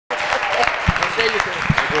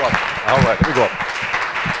Go up. All right, let me go up.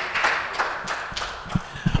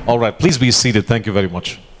 All right, please be seated. Thank you very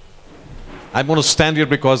much. I'm going to stand here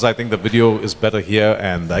because I think the video is better here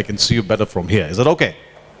and I can see you better from here. Is that okay?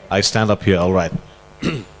 I stand up here. All right.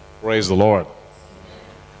 Praise the Lord.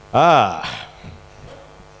 My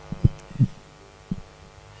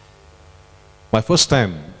first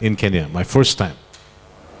time in Kenya. My first time.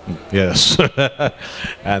 Yes.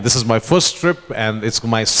 And this is my first trip and it's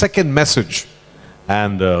my second message.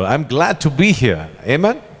 And I'm glad to be here.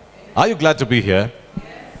 Amen? Are you glad to be here?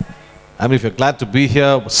 I mean, if you're glad to be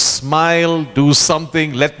here, smile, do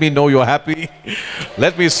something, let me know you're happy.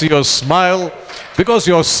 Let me see your smile, because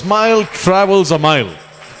your smile travels a mile.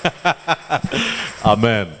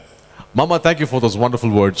 Amen. Mama, thank you for those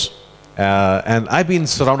wonderful words. And I've been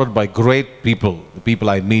surrounded by great people, the people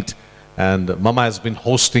I meet. And Mama has been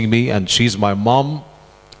hosting me, and she's my mom,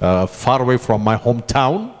 far away from my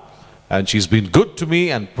hometown. And she's been good to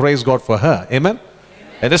me, and praise God for her. Amen?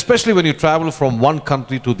 And especially when you travel from one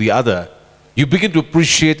country to the other, you begin to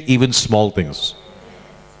appreciate even small things.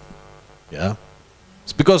 Yeah?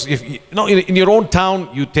 It's because if you know, in your own town,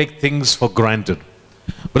 you take things for granted.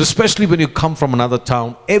 But especially when you come from another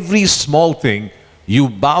town, every small thing, you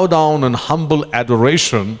bow down in humble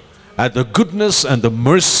adoration at the goodness and the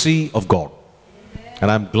mercy of God.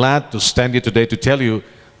 And I'm glad to stand here today to tell you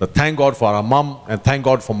that thank God for our mom and thank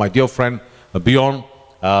God for my dear friend, Bjorn.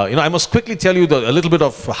 I must quickly tell you a little bit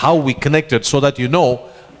of how we connected so that you know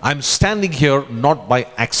I'm standing here not by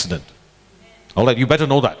accident. All right, you better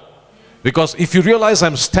know that. Because if you realize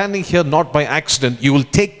I'm standing here not by accident, you will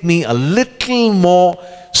take me a little more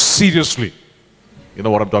seriously. You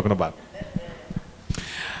know what I'm talking about.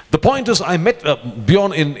 The point is, I met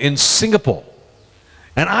Bjorn in Singapore.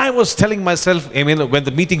 And I was telling myself, I mean, when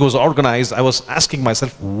the meeting was organized, I was asking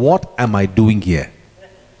myself, what am I doing here?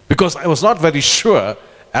 Because I was not very sure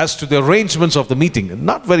as to the arrangements of the meeting.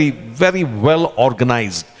 Not very well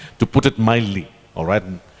organized, to put it mildly. All right.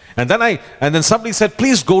 And then somebody said,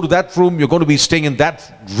 please go to that room. You're going to be staying in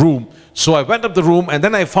that room. So I went up the room and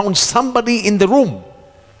then I found somebody in the room.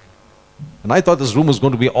 And I thought this room was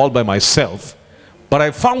going to be all by myself. But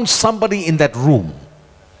I found somebody in that room.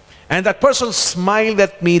 And that person smiled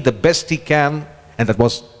at me the best he can. And that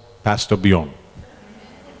was Pastor Bjorn.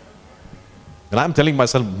 And I'm telling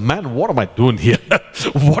myself, man, what am I doing here?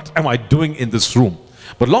 What am I doing in this room?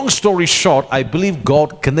 But long story short, I believe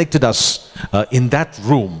God connected us in that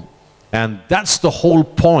room. And that's the whole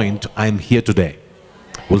point I'm here today.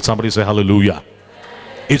 Will somebody say hallelujah?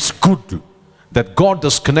 It's good that God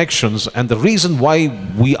does connections. And the reason why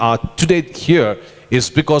we are today here is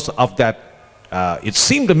because of that. It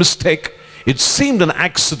seemed a mistake. It seemed an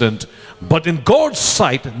accident. But in God's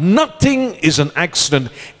sight, nothing is an accident.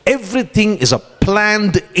 Everything is a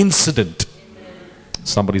planned incident.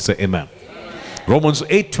 Somebody say amen. Romans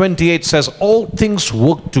 8:28 says, all things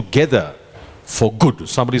work together for good.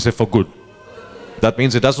 Somebody say for good. That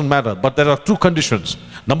means it doesn't matter. But there are two conditions.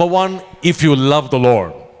 Number one, if you love the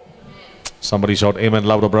Lord. Somebody shout amen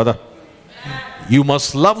louder, brother. You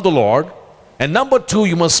must love the Lord. And number two,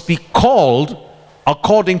 you must be called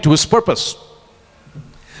according to His purpose.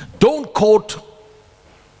 Don't quote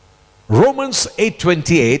Romans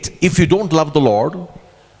 8:28 if you don't love the Lord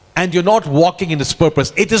and you're not walking in His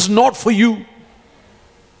purpose. It is not for you.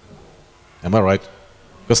 Am I right?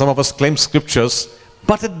 Because some of us claim scriptures,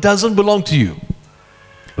 but it doesn't belong to you.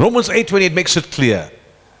 Romans 8:28 makes it clear.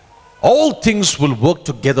 All things will work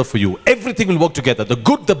together for you. Everything will work together. The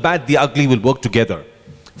good, the bad, the ugly will work together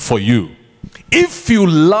for you. If you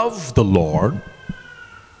love the Lord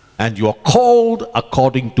and you are called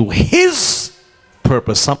according to His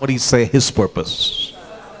purpose. Somebody say His purpose.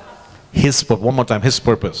 His purpose. One more time. His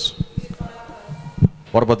purpose.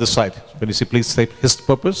 What about this side? Can you see, please say His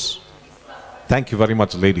purpose? Thank you very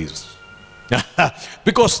much, ladies.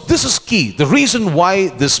 Because this is key. The reason why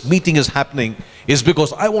this meeting is happening is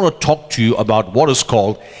because I want to talk to you about what is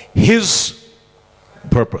called His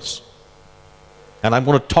purpose. And I'm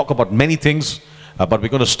going to talk about many things, but we're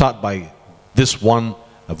going to start by this one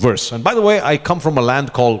verse. And by the way, I come from a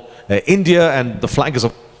land called India, and the flag is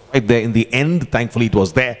right there in the end. Thankfully, it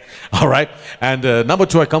was there. All right. And number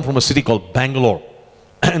two, I come from a city called Bangalore.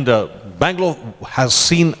 And Bangalore has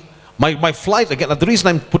seen my flight again. The reason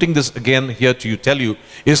I'm putting this again here to tell you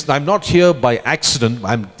is I'm not here by accident.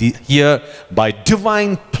 I'm here by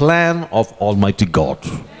divine plan of Almighty God.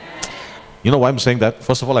 You know why I'm saying that?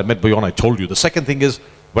 First of all, I met Bjorn, I told you. The second thing is,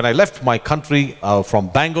 when I left my country from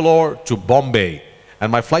Bangalore to Bombay,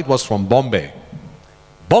 and my flight was from Bombay.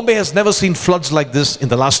 Bombay has never seen floods like this in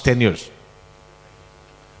the last 10 years.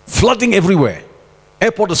 Flooding everywhere.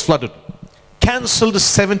 Airport is flooded. canceled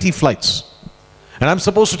 70 flights. And I'm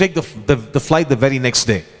supposed to take the flight the very next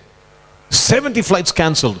day. 70 flights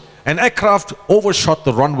cancelled. An aircraft overshot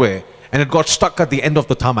the runway and it got stuck at the end of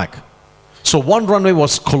the tarmac. So one runway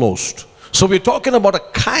was closed. So we're talking about a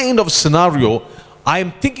kind of scenario. I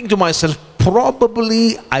am thinking to myself,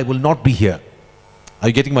 probably I will not be here. Are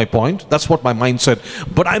you getting my point? That's what my mind said.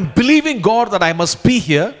 But I'm believing God that I must be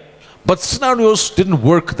here. But scenarios didn't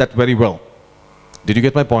work that very well. Did you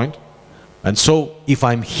get my point? And so if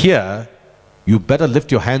I'm here, you better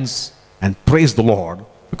lift your hands and praise the Lord,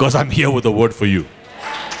 because I'm here with a word for you.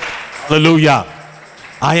 Hallelujah.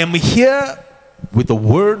 I am here with a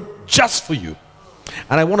word just for you.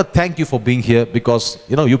 And I want to thank you for being here, because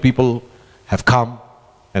you people have come,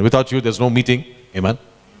 and without you there's no meeting. Amen.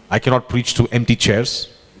 I cannot preach to empty chairs.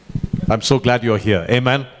 I'm so glad you're here.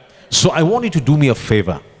 Amen. So I want you to do me a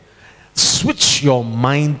favor. Switch your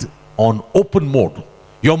mind on open mode.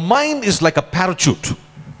 Your mind is like a parachute.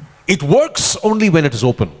 It works only when it is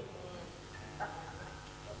open.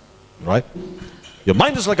 Right? Your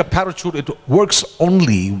mind is like a parachute. It works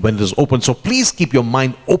only when it is open. So please keep your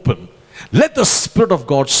mind open. Let the Spirit of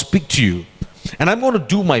God speak to you. And I'm going to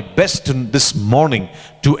do my best this morning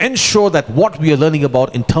to ensure that what we are learning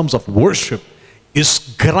about in terms of worship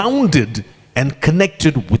is grounded and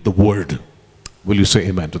connected with the Word. Will you say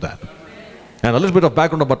amen to that? And a little bit of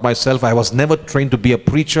background about myself. I was never trained to be a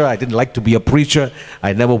preacher. I didn't like to be a preacher.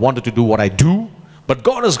 I never wanted to do what I do. But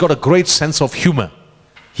God has got a great sense of humor.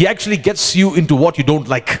 He actually gets you into what you don't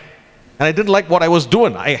like. And I didn't like what I was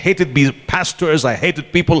doing. I hated being pastors. I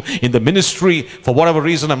hated people in the ministry. For whatever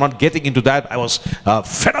reason, I'm not getting into that. I was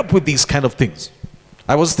fed up with these kind of things.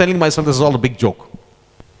 I was telling myself this is all a big joke.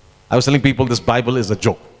 I was telling people this Bible is a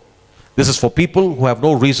joke. This is for people who have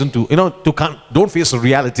no reason to, don't face a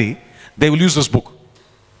reality. They will use this book.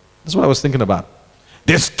 That's what I was thinking about.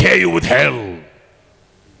 They scare you with hell.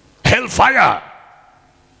 Hellfire.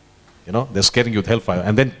 They're scaring you with hellfire.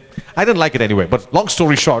 And then, I didn't like it anyway. But long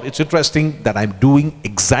story short, it's interesting that I'm doing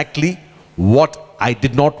exactly what I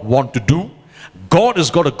did not want to do. God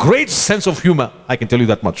has got a great sense of humor. I can tell you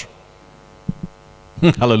that much.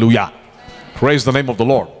 Hallelujah. Praise the name of the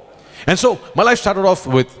Lord. And so, my life started off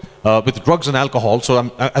with drugs and alcohol. So,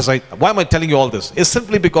 why am I telling you all this? It's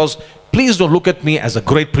simply because, please don't look at me as a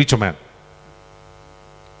great preacher man.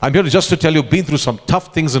 I'm here just to tell you, been through some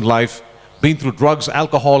tough things in life, been through drugs,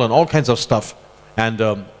 alcohol, and all kinds of stuff.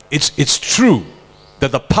 And it's true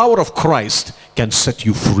that the power of Christ can set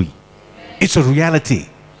you free. It's a reality.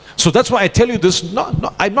 So that's why I tell you this.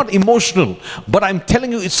 I'm not emotional, but I'm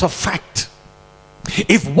telling you it's a fact.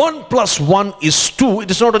 If 1 + 1 is 2,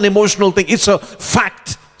 it is not an emotional thing. It's a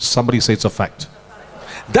fact. Somebody say it's a fact.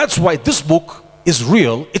 That's why this book is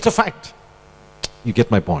real. It's a fact. You get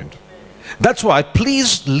my point? That's why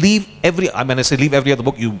please leave I say leave every other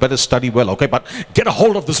book, you better study well, okay? But get a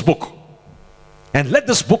hold of this book. And let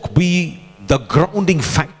this book be the grounding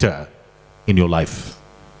factor in your life.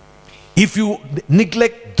 If you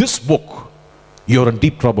neglect this book, you're in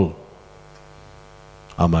deep trouble.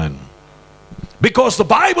 Amen. Because the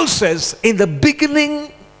Bible says, in the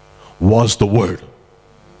beginning was the Word.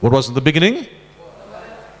 What was in the beginning?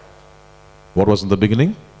 What was in the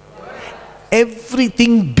beginning?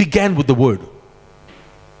 Everything began with the Word.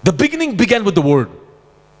 The beginning began with the Word.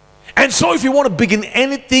 And so if you want to begin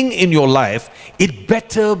anything in your life, it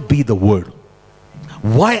better be the Word.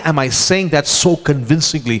 Why am I saying that so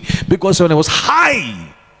convincingly? Because when I was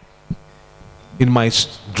high in my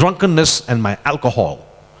drunkenness and my alcohol,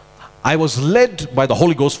 I was led by the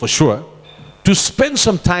Holy Ghost for sure to spend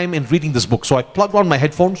some time in reading this book. So I plugged on my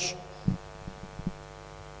headphones.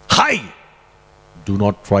 High. Do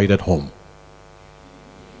not try it at home.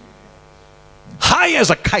 High as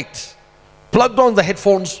a kite, plugged on the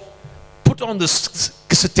headphones, put on this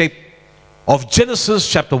cassette tape of Genesis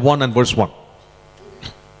chapter 1 and verse 1.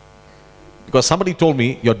 Because somebody told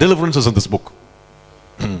me, your deliverance is in this book.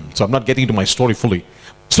 So I'm not getting into my story fully.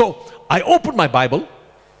 So I opened my Bible,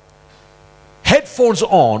 headphones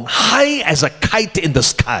on, high as a kite in the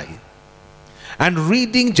sky, and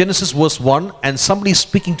reading Genesis verse 1, and somebody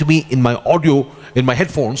speaking to me in my audio, in my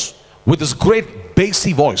headphones, with this great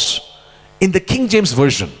bassy voice. In the King James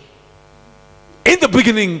Version, in the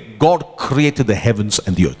beginning, God created the heavens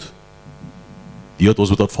and the earth. The earth was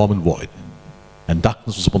without form and void, and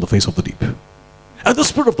darkness was upon the face of the deep. And the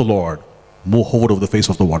Spirit of the Lord hovered over the face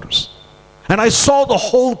of the waters. And I saw the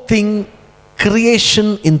whole thing,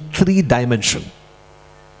 creation in 3 dimensions.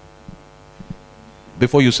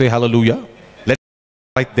 Before you say hallelujah, let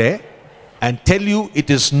me right there and tell you it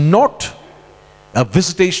is not a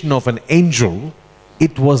visitation of an angel.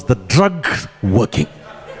 It was the drug working.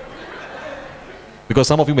 Because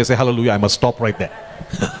some of you may say, hallelujah, I must stop right there.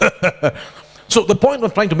 So the point I'm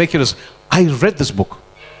trying to make here is, I read this book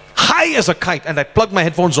high as a kite, and I plugged my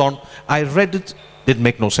headphones on. I read it, didn't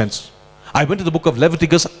make no sense. I went to the book of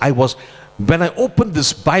Leviticus. When I opened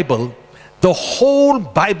this Bible, the whole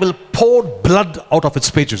Bible poured blood out of its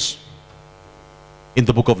pages in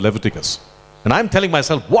the book of Leviticus. And I'm telling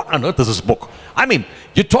myself, what on earth is this book? I mean,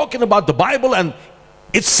 you're talking about the Bible and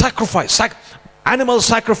it's sacrifice, animal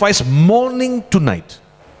sacrifice morning to night.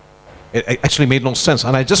 It actually made no sense.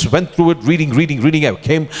 And I just went through it, reading. I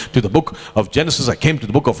came to the book of Genesis. I came to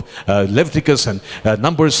the book of Leviticus and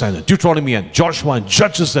Numbers and Deuteronomy and Joshua and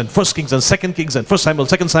Judges and 1 Kings and 2 Kings and 1 Samuel,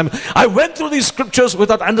 2 Samuel. I went through these scriptures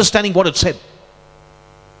without understanding what it said.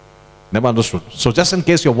 Never understood. So just in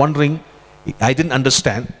case you're wondering, I didn't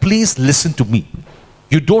understand, please listen to me.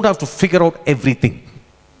 You don't have to figure out everything.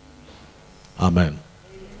 Amen.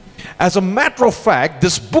 As a matter of fact,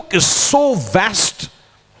 this book is so vast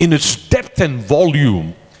in its depth and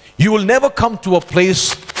volume, you will never come to a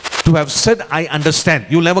place to have said, I understand.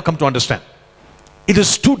 You will never come to understand. It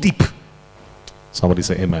is too deep. Somebody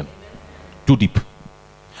say amen. Too deep.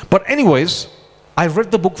 But anyways, I read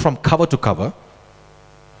the book from cover to cover,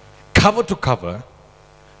 cover to cover,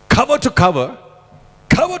 cover to cover,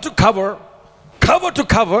 cover to cover, cover to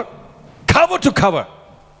cover, cover to cover.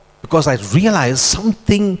 Because I realized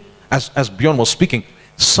something, as Bjorn was speaking,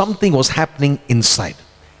 something was happening inside.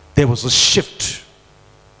 There was a shift.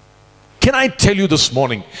 Can I tell you this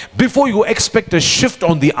morning, before you expect a shift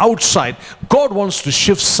on the outside, God wants to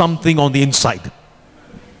shift something on the inside.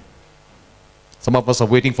 Some of us are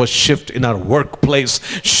waiting for shift in our workplace,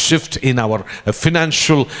 shift in our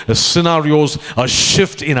financial scenarios, a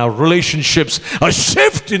shift in our relationships, a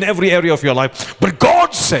shift in every area of your life. But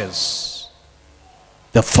God says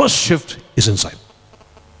the first shift is inside.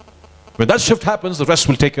 When that shift happens, the rest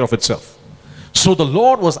will take care of itself. So the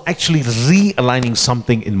Lord was actually realigning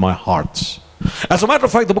something in my heart. As a matter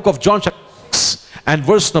of fact, the book of John chapter 6 and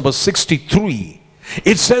verse number 63,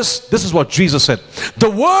 it says, this is what Jesus said, the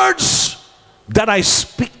words that I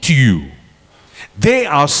speak to you, they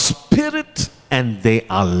are spirit and they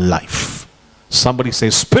are life. Somebody say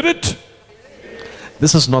spirit.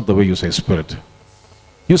 This is not the way you say spirit.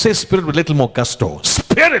 You say spirit with a little more gusto.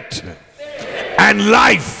 Spirit and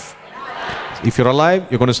life. If you're alive,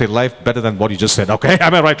 you're going to say life better than what you just said. Okay,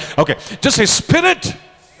 am I right? Okay, just say spirit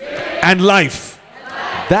and life.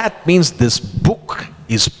 That means this book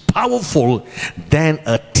is powerful than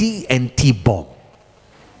a TNT bomb.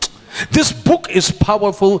 This book is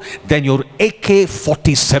powerful than your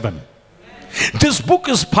AK-47. This book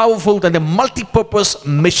is powerful than a multi-purpose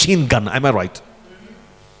machine gun. Am I right?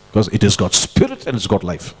 Because it has got spirit and it's got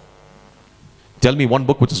life. Tell me one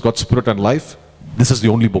book which has got spirit and life. This is the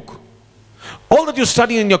only book. All that you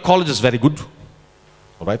study in your college is very good.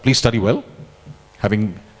 All right, please study well.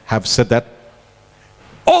 Have said that,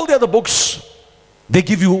 all the other books, they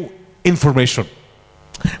give you information.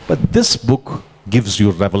 But this book gives you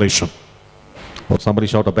revelation. Or somebody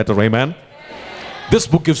shout a better amen. This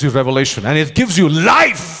book gives you revelation and it gives you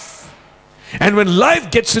life. And when life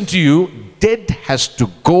gets into you, dead has to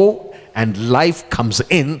go and life comes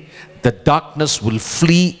in. The darkness will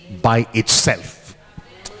flee by itself.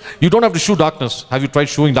 You don't have to shoo darkness. Have you tried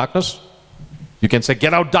shooing darkness? You can say,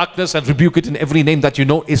 get out darkness, and rebuke it in every name that you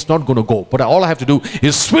know. It's not going to go. But all I have to do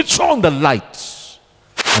is switch on the lights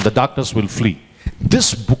and the darkness will flee.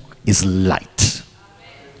 This book is light.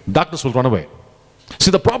 Darkness will run away.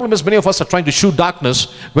 See, the problem is many of us are trying to shoot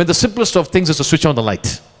darkness when the simplest of things is to switch on the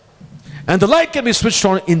light. And the light can be switched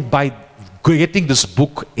on by getting this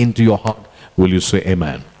book into your heart. Will you say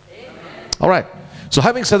amen? Amen. All right. So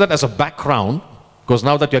having said that as a background, because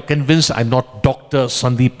now that you're convinced I'm not Dr.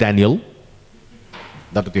 Sandeep Daniel,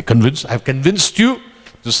 that you're convinced, I've convinced you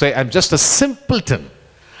to say I'm just a simpleton.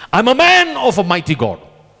 I'm a man of a mighty God.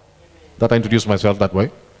 That I introduce myself that way.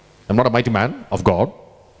 I'm not a mighty man of God,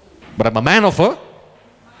 but I'm a man of a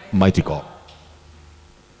mighty God.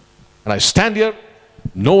 And I stand here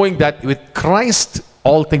knowing that with Christ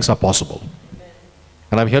all things are possible.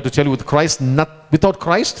 And I'm here to tell you, with Christ, without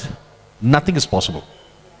Christ, nothing is possible.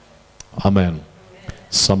 Amen.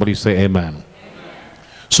 Somebody say amen. Amen.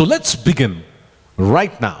 So let's begin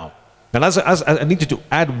right now. And as I need to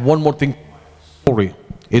add one more thing. Sorry,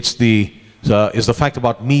 it's the fact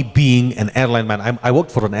about me being an airline man. I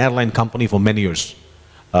worked for an airline company for many years.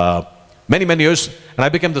 Many years. And I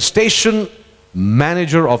became the station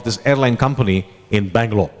manager of this airline company in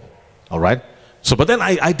Bangalore. All right. So, but then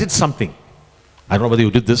I did something. I don't know whether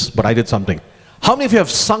you did this, but I did something. How many of you have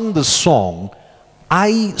sung the song,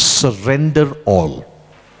 I Surrender All?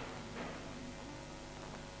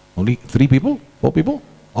 Only 3 people? 4 people?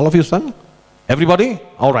 All of you sung? Everybody?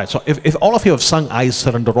 All right. So if all of you have sung I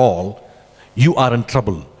Surrender All, you are in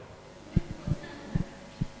trouble.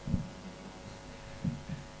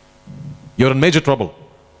 You're in major trouble.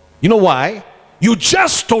 You know why? You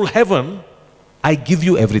just told heaven, I give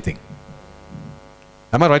you everything.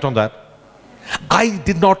 Am I right on that? I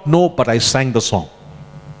did not know, but I sang the song.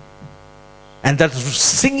 And that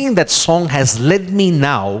singing that song has led me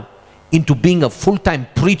now into being a full-time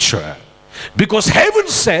preacher. Because heaven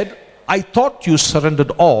said, I thought you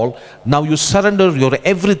surrendered all. Now you surrender your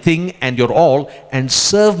everything and your all and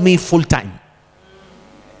serve me full-time.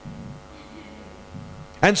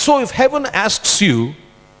 And so if heaven asks you,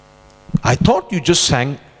 I thought you just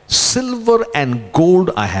sang, silver and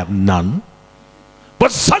gold I have none,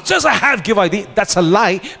 but such as I have give I thee. That's a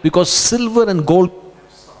lie, because silver and gold.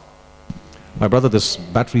 My brother, this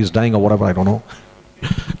battery is dying or whatever, I don't know.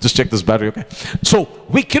 Just check this battery, okay? So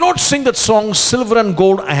we cannot sing that song, silver and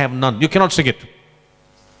gold I have none. You cannot sing it.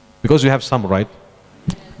 Because you have some, right?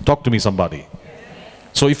 Talk to me, somebody.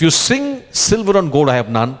 So if you sing silver and gold I have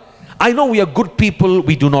none, I know we are good people,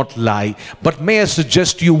 we do not lie. But may I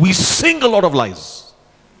suggest to you, we sing a lot of lies.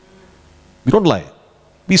 We don't lie.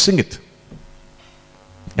 We sing it.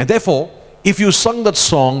 And therefore, if you sung that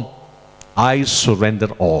song, I surrender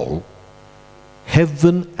all,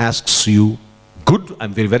 heaven asks you, good,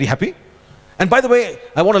 I'm very, very happy. And by the way,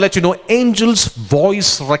 I want to let you know, angels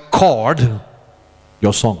voice record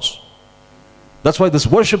your songs. That's why this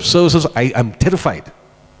worship services, I'm terrified.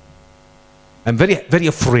 I'm very, very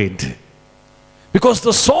afraid. Because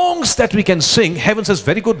the songs that we can sing, heaven says,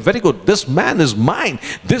 very good, very good. This man is mine.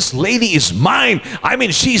 This lady is mine. I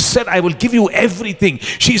mean, she said, I will give you everything.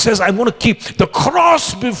 She says, I'm going to keep the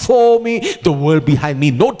cross before me, the world behind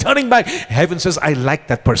me. No turning back. Heaven says, I like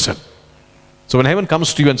that person. So when heaven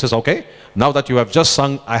comes to you and says, okay, now that you have just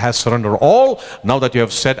sung, I have surrendered all. Now that you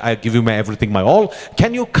have said, I give you my everything, my all.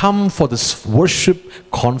 Can you come for this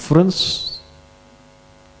worship conference?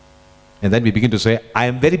 And then we begin to say, I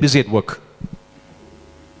am very busy at work.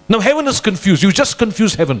 Now heaven is confused. You just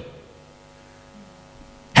confused heaven.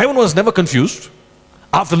 Heaven was never confused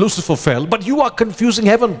after Lucifer fell, but you are confusing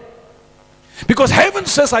heaven. Because heaven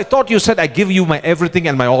says, I thought you said, I give you my everything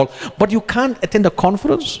and my all, but you can't attend a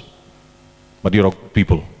conference. But you're good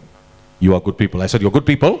people. You are good people. I said, you're good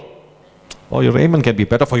people? Oh, your amen can be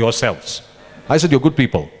better for yourselves. I said, you're good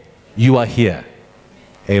people. You are here.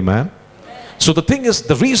 Amen. So the thing is,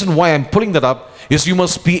 the reason why I'm pulling that up is you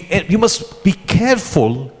must be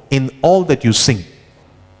careful in all that you sing,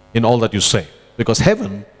 in all that you say, because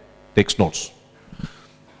heaven takes notes.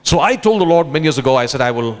 So I told the Lord many years ago, I said,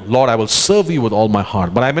 Lord, I will serve you with all my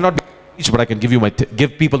heart, but I may not be rich, but I can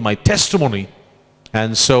give people my testimony.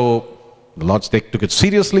 And so the Lord took it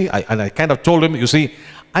seriously. I kind of told him, you see,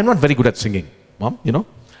 I'm not very good at singing, Mom, you know.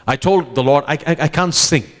 I told the Lord, I can't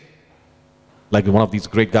sing. Like one of these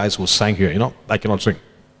great guys who sang here, you know, I cannot sing.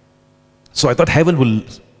 So I thought heaven will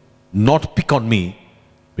not pick on me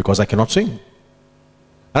because I cannot sing. And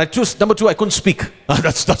I chose, number 2, I couldn't speak.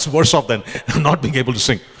 That's worse off than not being able to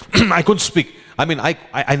sing. I couldn't speak. I mean,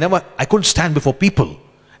 I couldn't stand before people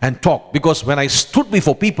and talk, because when I stood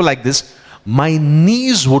before people like this, my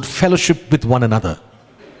knees would fellowship with one another.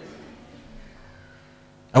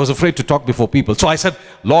 I was afraid to talk before people. So I said,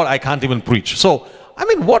 Lord, I can't even preach. So I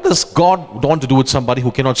mean, what does God want to do with somebody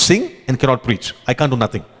who cannot sing and cannot preach? I can't do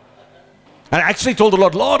nothing. And I actually told the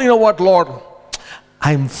Lord, Lord, you know what, Lord?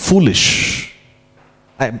 I'm foolish.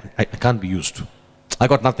 I can't be used. I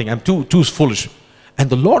got nothing. I'm too foolish. And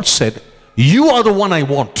the Lord said, you are the one I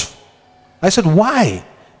want. I said, why?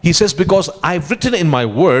 He says, because I've written in my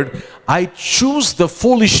word, I choose the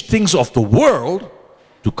foolish things of the world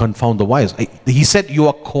to confound the wise. He said, you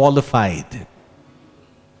are qualified.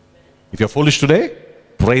 If you're foolish today,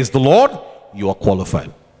 praise the Lord, you are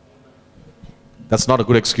qualified. That's not a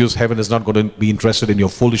good excuse. Heaven is not going to be interested in your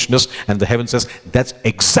foolishness. And the heaven says, that's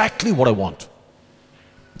exactly what I want.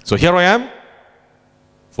 So here I am.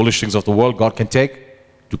 Foolish things of the world God can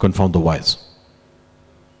take to confound the wise.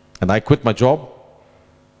 And I quit my job.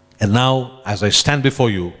 And now, as I stand before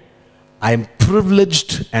you, I am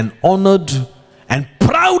privileged and honored and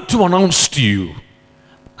proud to announce to you,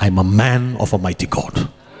 I'm a man of a mighty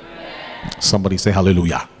God. Somebody say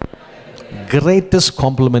hallelujah. Greatest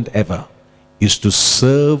compliment ever is to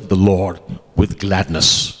serve the Lord with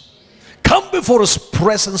gladness. Come before his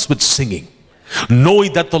presence with singing,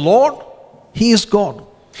 knowing that the Lord, he is God.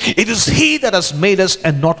 It is he that has made us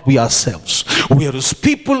and not we ourselves. We are his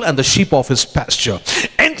people and the sheep of his pasture.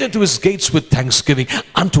 Enter into his gates with thanksgiving,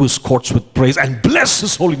 unto his courts with praise, and bless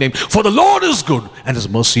his holy name. For the Lord is good, and his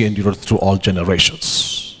mercy endureth through all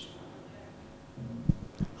generations.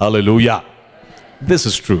 Hallelujah. This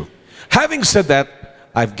is true. Having said that,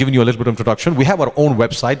 I've given you a little bit of introduction. We have our own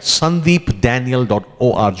website,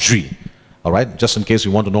 sandeepdaniel.org. All right, just in case you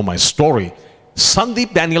want to know my story,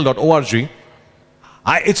 sandeepdaniel.org.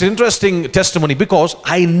 It's an interesting testimony because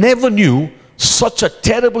I never knew such a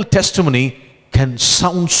terrible testimony can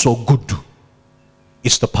sound so good.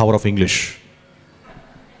 It's the power of English.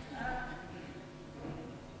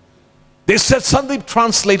 They said Sandeep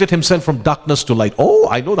translated himself from darkness to light. Oh,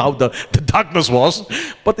 I know how the darkness was,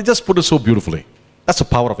 but they just put it so beautifully. That's the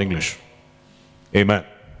power of English. Amen.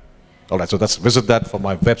 All right, so let's visit that for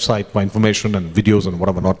my website, my information and videos and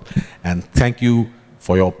whatever not. And thank you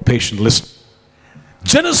for your patient listening.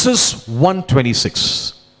 Genesis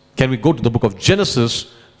 1:26. Can we go to the book of Genesis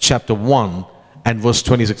chapter 1 and verse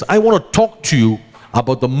 26? I want to talk to you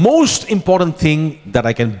about the most important thing that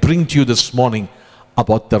I can bring to you this morning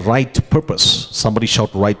about the right purpose. Somebody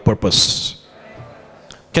shout right purpose.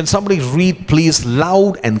 Can somebody read please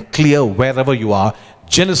loud and clear wherever you are?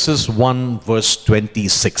 Genesis 1 verse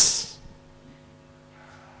 26.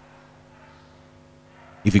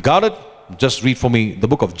 If you got it, just read for me the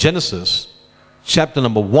book of Genesis chapter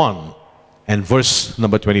number 1 and verse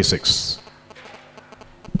number 26.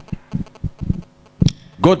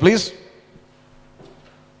 Go ahead please.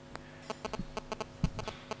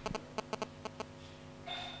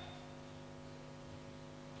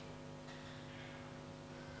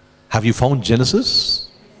 Have you found Genesis?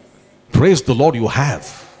 Praise the Lord, you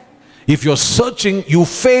have. If you're searching, you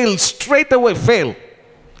fail straight away, fail.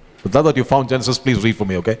 But now that you found Genesis, please read for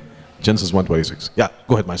me, okay? Genesis 1:26. Yeah,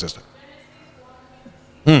 go ahead, my sister.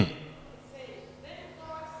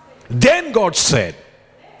 Then God said,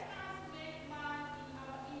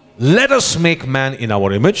 let us make man in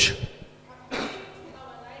our image,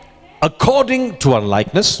 according to our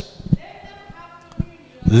likeness.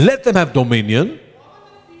 Let them have dominion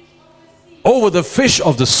over the fish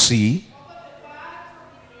of the sea,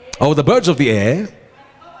 over the birds of the air,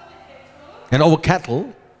 and over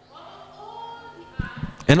cattle,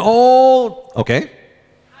 and all, okay,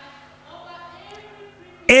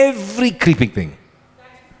 every creeping thing.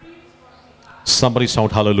 Somebody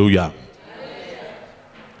shout hallelujah.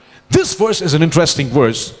 This verse is an interesting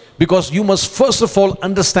verse because you must first of all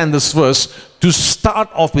understand this verse to start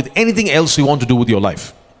off with anything else you want to do with your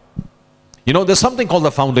life. You know, there's something called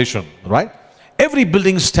the foundation, right? Every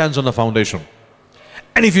building stands on a foundation.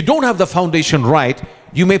 And if you don't have the foundation right,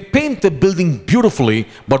 you may paint the building beautifully,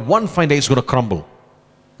 but one fine day it's going to crumble.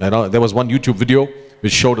 You know, there was one YouTube video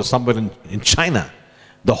which showed us somewhere in China.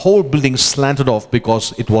 The whole building slanted off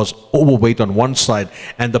because it was overweight on one side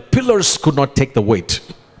and the pillars could not take the weight.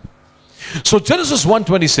 So Genesis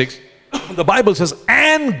 1:26, the Bible says,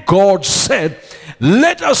 and God said,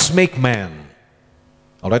 let us make man.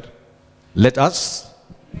 All right? Let us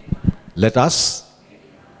make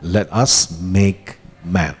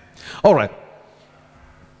man. All right.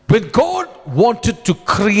 When God wanted to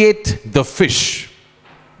create the fish,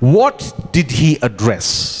 what did he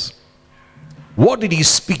address? What did he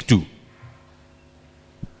speak to?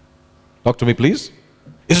 Talk to me, please.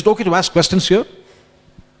 Is it okay to ask questions here?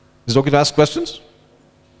 Is it okay to ask questions?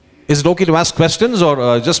 Is it okay to ask questions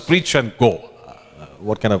or just preach and go?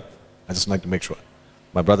 What kind of, I just like to make sure.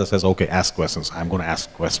 My brother says, okay, ask questions. I'm going to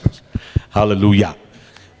ask questions. Hallelujah.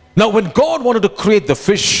 Now, when God wanted to create the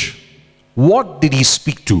fish, what did he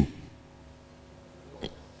speak to?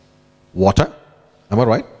 Water. Am I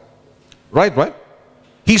right? Right.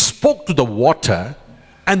 He spoke to the water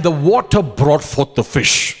and the water brought forth the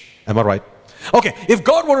fish. Am I right? Okay, if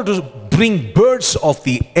God wanted to bring birds of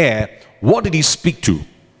the air, what did he speak to?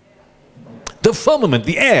 The firmament,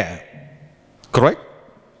 the air. Correct?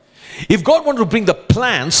 If God wanted to bring the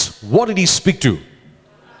plants, what did he speak to?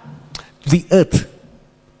 The earth.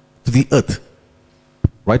 To the earth.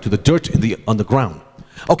 Right? To the dirt on the ground.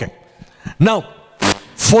 Okay. Now,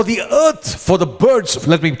 for the earth, for the birds,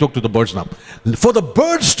 let me talk to the birds now. For the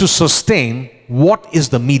birds to sustain, what is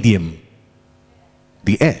the medium?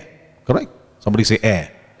 The air. Correct? Somebody say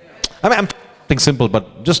air. I mean, I'm thinking simple,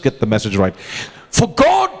 but just get the message right. For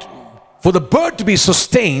God, for the bird to be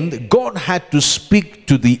sustained, God had to speak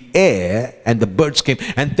to the air and the birds came.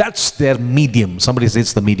 And that's their medium. Somebody says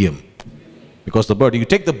it's the medium. Because the bird, you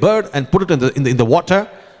take the bird and put it in the water,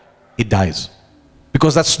 it dies.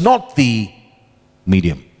 Because that's not the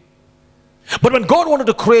medium. But when God wanted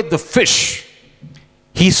to create the fish,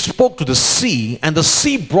 he spoke to the sea and the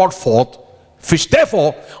sea brought forth fish.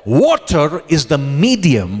 Therefore, water is the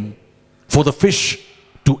medium for the fish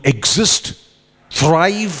to exist,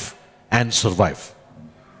 thrive, and survive.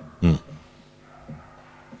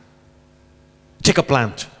 Take a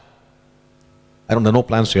plant. I don't know, no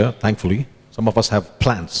plants here, thankfully. Some of us have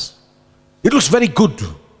plants. It looks very good,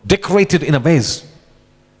 decorated in a vase.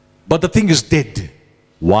 But the thing is dead.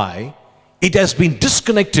 Why? It has been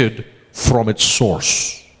disconnected from its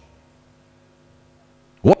source.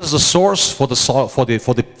 What is the source for the soil, for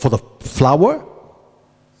the flower?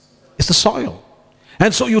 It's the soil.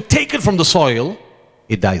 And so you take it from the soil,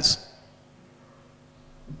 it dies.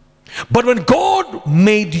 But when God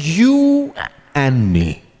made you and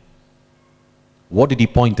me, what did he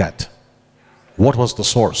point at? What was the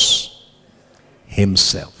source?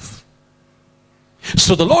 Himself.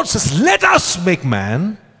 So the Lord says, let us make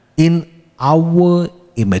man in our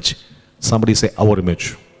image. Somebody say, our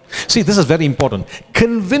image. See, this is very important.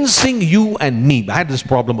 Convincing you and me, I had this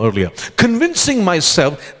problem earlier. Convincing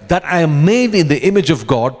myself that I am made in the image of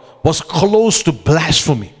God was close to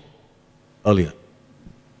blasphemy earlier.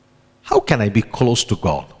 How can I be close to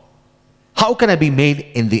God? How can I be made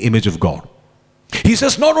in the image of God? He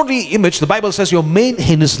says not only image, the Bible says you're made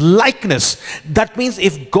in his likeness. That means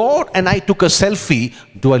if God and I took a selfie,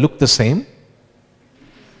 do I look the same?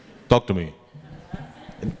 Talk to me.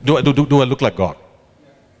 Do I look like God?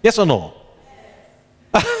 Yes or no?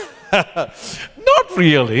 Not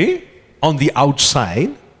really on the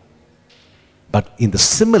outside, but in the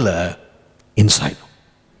similar inside.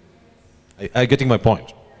 Are you getting my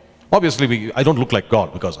point? Obviously, I don't look like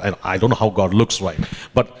God because I don't know how God looks like.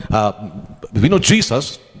 But we know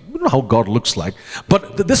Jesus, we don't know how God looks like.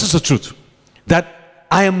 But this is the truth, that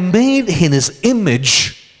I am made in his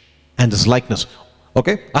image and his likeness.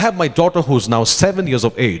 Okay? I have my daughter who is now 7 years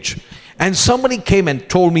of age. And somebody came and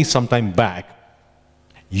told me some time back,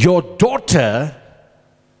 your daughter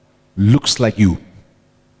looks like you.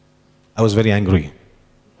 I was very angry.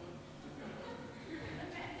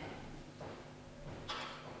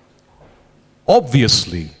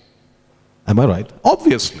 Obviously, am I right?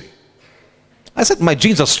 Obviously. I said my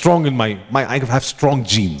genes are strong in I have strong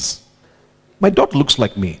genes. My daughter looks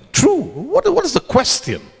like me. True. What is the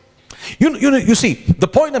question? You see, the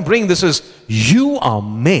point I'm bringing this is, you are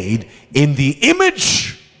made in the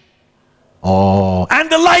image and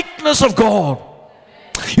the likeness of God.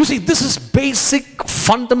 You see, this is basic,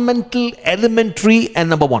 fundamental, elementary, and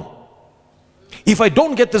number one. If I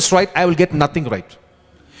don't get this right, I will get nothing right.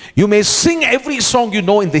 You may sing every song you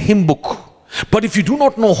know in the hymn book, but if you do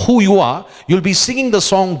not know who you are, you'll be singing the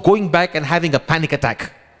song, going back and having a panic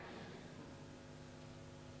attack.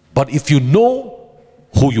 But if you know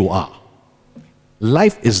who you are,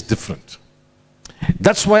 life is different.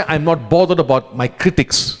 That's why I'm not bothered about my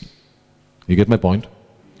critics. You get my point?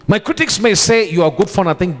 My critics may say you are good for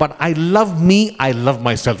nothing, but I love me, I love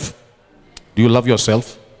myself. Do you love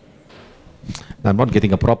yourself? I'm not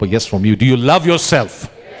getting a proper yes from you. Do you love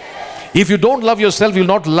yourself? If you don't love yourself, you'll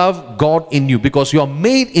not love God in you, because you are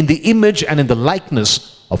made in the image and in the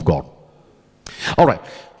likeness of God. All right.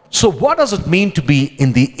 So what does it mean to be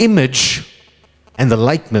in the image and the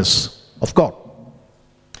likeness of God?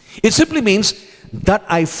 It simply means that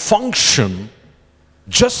I function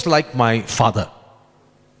just like my Father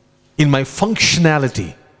in my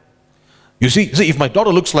functionality. You see, if my daughter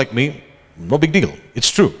looks like me, no big deal. It's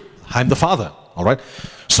true. I'm the Father. All right.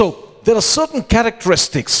 So there are certain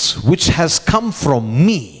characteristics which has come from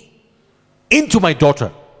me into my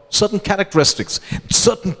daughter. Certain characteristics,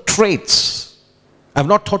 certain traits. I've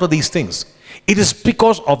not taught her these things. It is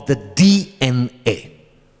because of the DNA.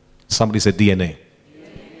 Somebody said DNA.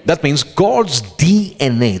 That means God's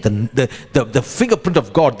DNA, the fingerprint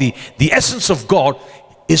of God, the essence of God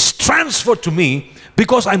is transferred to me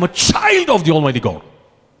because I'm a child of the Almighty God.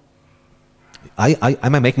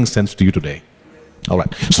 Am I making sense to you today? All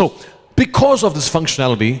right. So, because of this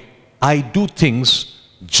functionality, I do things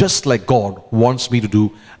just like God wants me to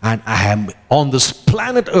do, and I am on this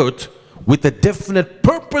planet Earth with a definite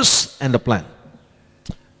purpose and a plan.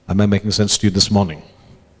 Am I making sense to you this morning?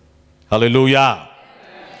 Hallelujah.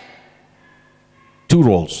 Two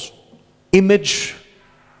roles, image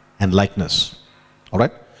and likeness. All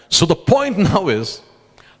right. So the point now is,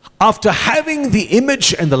 after having the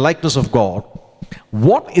image and the likeness of God,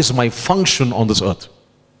 what is my function on this earth?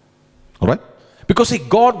 All right? Because see,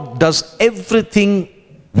 God does everything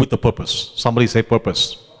with a purpose. Somebody say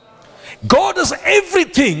purpose. God does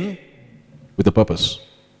everything with a purpose.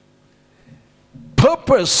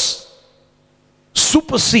 Purpose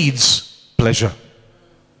supersedes pleasure.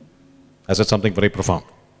 I said something very profound.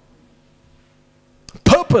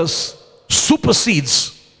 Purpose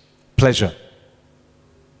supersedes pleasure.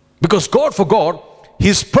 Because for God,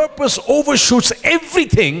 his purpose overshoots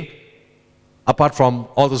everything apart from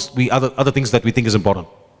all this, other things that we think is important.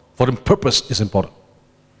 For him, purpose is important.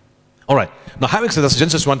 All right. Now, having said this,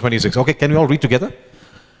 Genesis 1:26. Okay, can we all read together?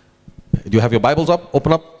 Do you have your Bibles up?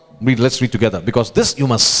 Open up. Read. Let's read together, because this you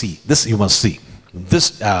must see. This you must see.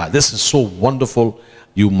 This is so wonderful.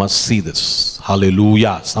 You must see this.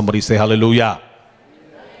 Hallelujah. Somebody say hallelujah.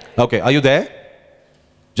 Okay, are you there?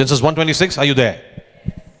 Genesis 1:26. Are you there?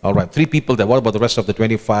 All right. 3 people there. What about the rest of the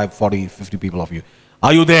 25, 40, 50 people of you?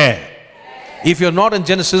 Are you there? If you're not in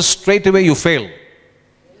Genesis, straight away you fail.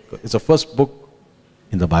 It's the first book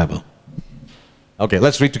in the Bible. Okay,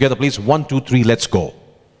 let's read together, please. 1, 2, 3, let's go.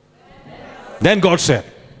 Then God said.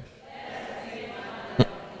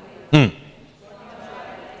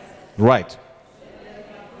 Right.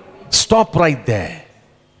 Stop right there.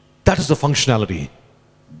 That is the functionality.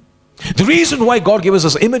 The reason why God gave us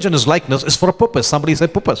His image and His likeness is for a purpose. Somebody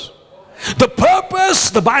said purpose. The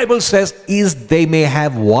purpose, the Bible says, is they may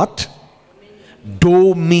have what?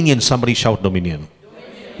 Dominion. Somebody shout dominion.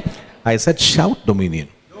 I said shout dominion.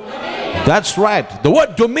 That's right. The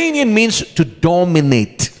word dominion means to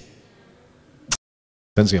dominate.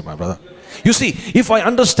 Sincere, my brother. You see, if I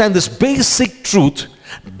understand this basic truth,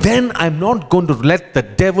 then I'm not going to let the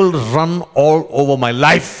devil run all over my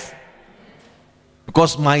life.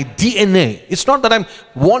 Because my DNA, it's not that I'm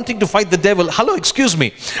wanting to fight the devil. Hello, excuse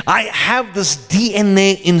me. I have this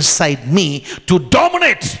DNA inside me to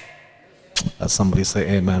dominate. Somebody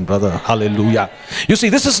say amen, brother. Hallelujah. You see,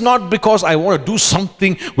 this is not because I want to do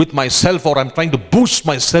something with myself or I'm trying to boost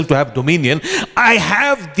myself to have dominion. I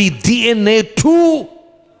have the DNA to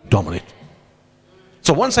dominate.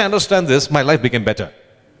 So once I understand this, my life became better.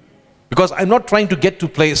 Because I'm not trying to get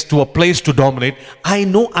to a place to dominate. I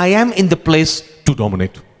know I am in the place to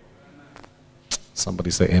dominate. Somebody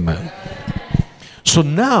say amen. So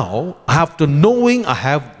now, after knowing I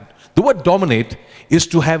have, the word dominate is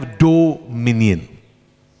to have dominion.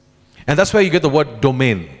 And that's where you get the word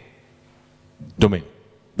domain. Domain.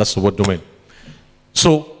 That's the word domain.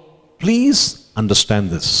 So, please understand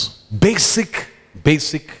this. Basic.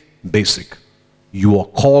 You are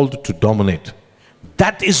called to dominate.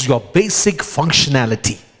 That is your basic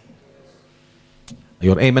functionality.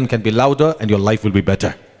 Your amen can be louder and your life will be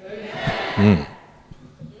better.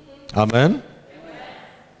 Amen?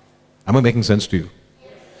 Am I making sense to you?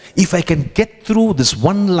 If I can get through this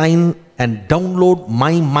one line and download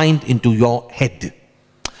my mind into your head,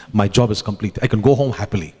 my job is complete. I can go home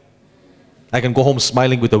happily. I can go home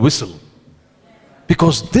smiling with a whistle.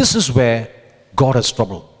 Because this is where God has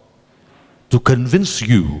trouble. To convince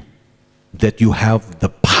you that you have the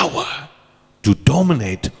power to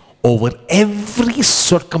dominate over every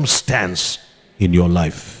circumstance in your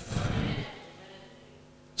life.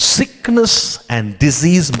 Sickness and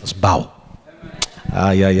disease must bow.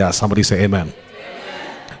 Somebody say amen.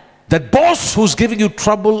 That boss who's giving you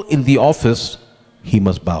trouble in the office, he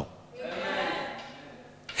must bow.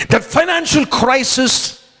 That financial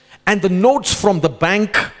crisis and the notes from the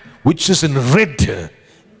bank which is in red,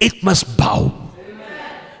 it must bow.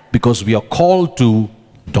 Because we are called to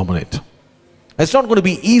dominate. It's not going to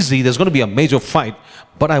be easy. There's going to be a major fight.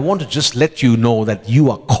 But I want to just let you know that you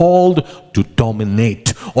are called to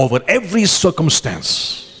dominate over every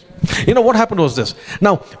circumstance. You know what happened was this.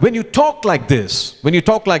 Now, when you talk like this,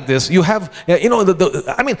 you have,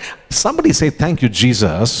 I mean, somebody say, thank you,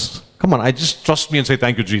 Jesus. Come on, just trust me and say,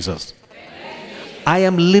 thank you, Jesus. I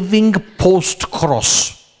am living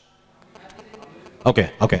post-cross.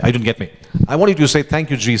 Okay, I didn't get me. I want you to say,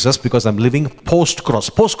 thank you, Jesus, because I'm living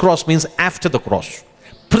post-cross. Post-cross means after the cross.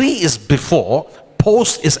 Pre is before,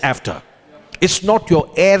 post is after. It's not your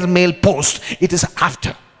airmail post, it is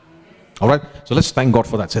after. All right, so let's thank God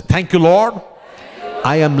for that. Say, thank you, Lord.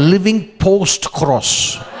 I am living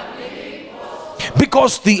post-cross.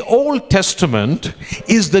 Because the Old Testament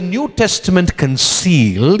is the New Testament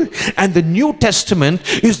concealed, and the New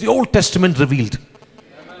Testament is the Old Testament revealed.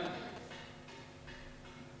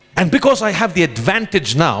 And because I have the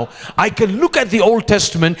advantage now, I can look at the Old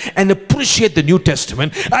Testament and appreciate the New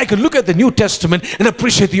Testament. I can look at the New Testament and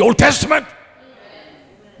appreciate the Old Testament.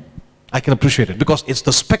 I can appreciate it because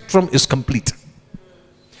the spectrum is complete.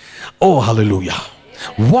 Oh, hallelujah.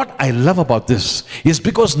 What I love about this is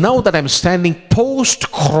because now that I'm standing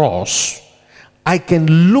post-cross, I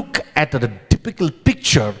can look at a typical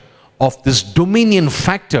picture of this dominion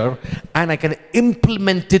factor and I can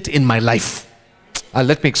implement it in my life.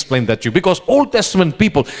 Let me explain that to you. Because Old Testament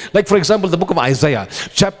people, like for example, the book of Isaiah,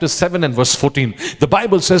 chapter 7 and verse 14, the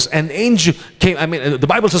Bible says an angel came, the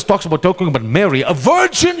Bible talks about Mary, a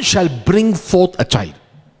virgin shall bring forth a child.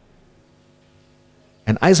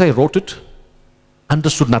 And Isaiah wrote it,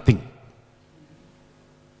 understood nothing.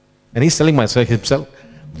 And he's telling himself,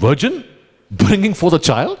 virgin bringing forth a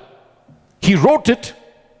child? He wrote it,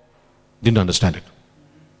 Didn't understand it.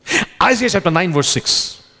 Isaiah chapter 9 verse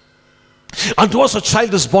 6. Unto us a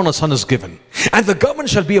child is born, a son is given, and the government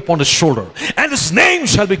shall be upon his shoulder, and his name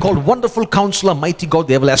shall be called Wonderful Counselor, Mighty God,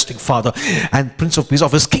 the Everlasting Father, and Prince of Peace.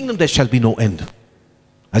 Of his kingdom there shall be no end.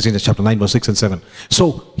 Isaiah chapter 9 verse 6 and 7.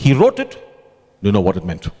 So he wrote it. You know what it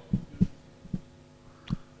meant.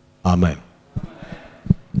 Amen.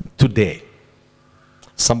 Today,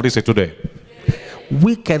 somebody say today,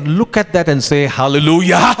 we can look at that and say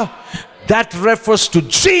hallelujah. That refers to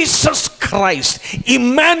Jesus Christ,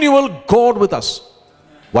 Emmanuel, God with us.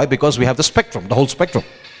 Why? Because we have the spectrum, the whole spectrum.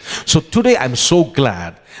 So today I'm so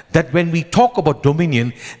glad that when we talk about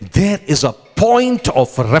dominion, there is a point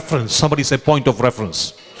of reference. Somebody say point of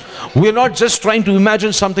reference. We're not just trying to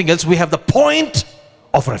imagine something else. We have the point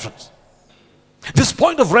of reference. This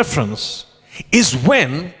point of reference is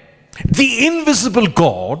when the invisible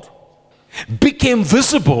God became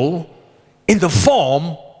visible in the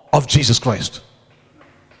form of Jesus Christ.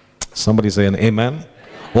 Somebody say an amen.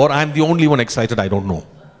 Or I'm the only one excited, I don't know.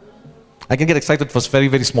 I can get excited for very,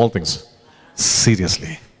 very small things.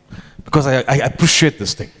 Seriously. Because I appreciate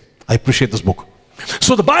this thing. I appreciate this book.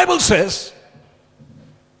 So the Bible says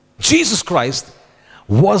Jesus Christ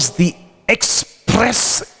was the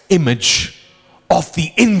express image of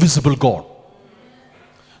the invisible God.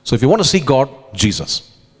 So if you want to see God,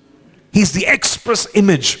 Jesus. He's the express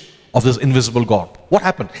image of this invisible God. What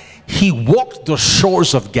happened? He walked the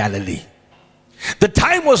shores of Galilee. The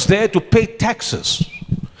time was there to pay taxes.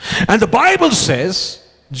 And the Bible says,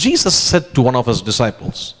 Jesus said to one of his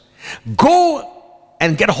disciples, go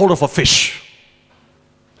and get a hold of a fish.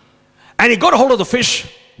 And he got a hold of the fish.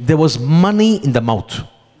 There was money in the mouth.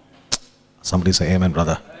 Somebody say amen,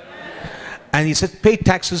 brother. And he said, pay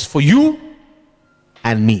taxes for you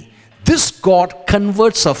and me. This God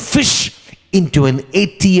converts a fish into an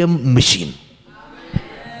ATM machine.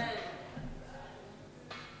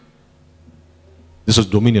 This is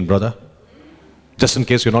dominion, brother. Just in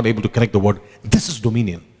case you're not able to connect the word, this is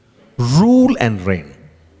dominion. Rule and reign.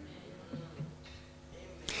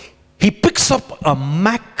 He picks up a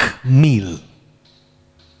Mac meal.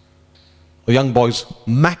 A young boy's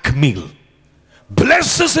Mac meal.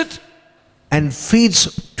 Blesses it and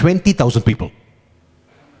feeds 20,000 people.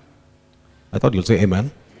 I thought you'll say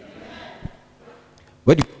amen.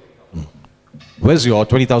 Where's your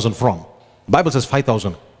 20,000 from? The Bible says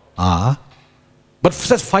 5,000. But it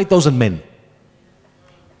says 5,000 men.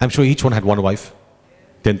 I'm sure each one had one wife,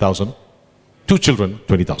 10,000. 2 children,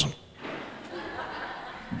 20,000.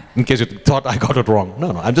 In case you thought I got it wrong.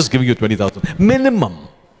 No, I'm just giving you 20,000. Minimum.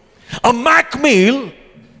 A Mac meal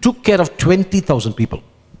took care of 20,000 people.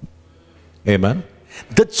 Amen.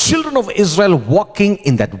 The children of Israel walking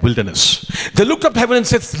in that wilderness. They looked up to heaven and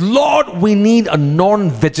said, Lord, we need a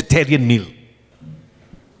non-vegetarian meal.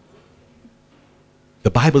 The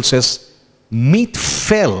Bible says, meat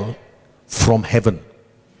fell from heaven.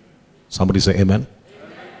 Somebody say amen.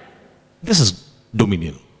 This is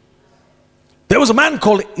dominion. There was a man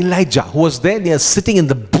called Elijah who was there sitting in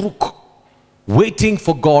the brook waiting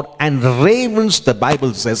for God, and ravens, the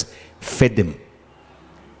Bible says, fed him.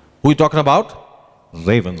 Who are you talking about?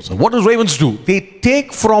 Ravens. What do ravens do? They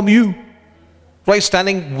take from you. Try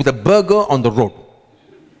standing with a burger on the road.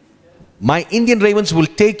 My Indian ravens will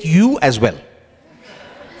take you as well.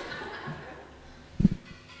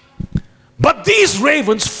 But these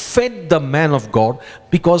ravens fed the man of God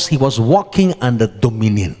because he was walking under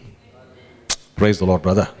dominion. Praise the Lord,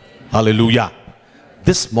 brother. Hallelujah.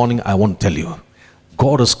 This morning I want to tell you,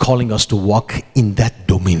 God is calling us to walk in that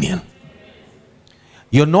dominion.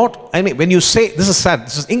 You're not, when you say, this is sad,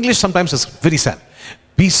 this is English sometimes is very sad.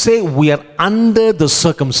 We say we are under the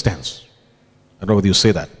circumstance. I don't know whether you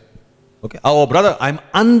say that. Okay. Oh, brother, I'm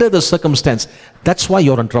under the circumstance. That's why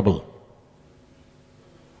you're in trouble.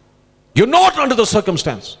 You're not under the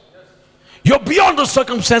circumstance. You're beyond the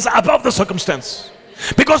circumstance, above the circumstance.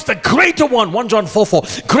 Because the greater one, 1 John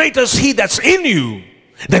 4:4, greater is he that's in you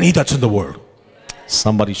than he that's in the world.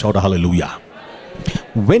 Somebody shout a hallelujah.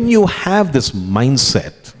 When you have this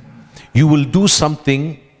mindset, you will do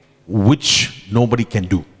something which nobody can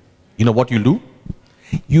do. You know what you'll do?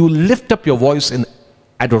 You lift up your voice in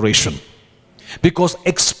adoration. Because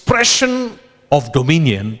expression of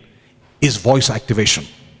dominion is voice activation.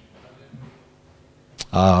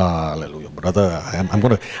 Hallelujah, brother.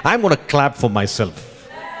 I'm gonna clap for myself.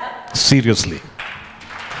 Seriously.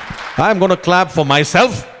 I'm gonna clap for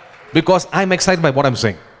myself because I'm excited by what I'm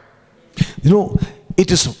saying. You know,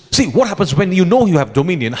 it is, see what happens when you know you have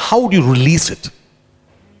dominion, how do you release it?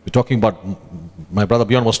 We're talking about, my brother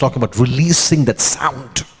Bjorn was talking about releasing that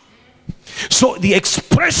sound. So the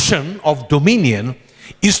expression of dominion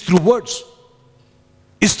is through words,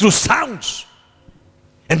 is through sounds.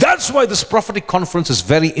 And that's why this prophetic conference is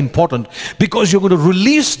very important, because you're going to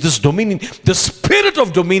release this dominion, the spirit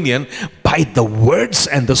of dominion, by the words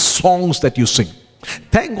and the songs that you sing.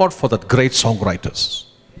 Thank God for that great songwriters.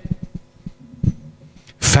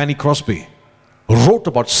 Fanny Crosby wrote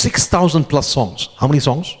about 6,000 plus songs. How many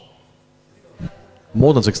songs?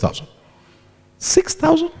 More than 6,000.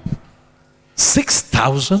 6,000?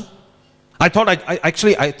 6,000? I thought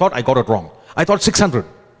I thought I got it wrong. I thought 600.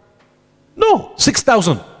 No,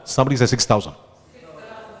 6,000. Somebody said 6,000.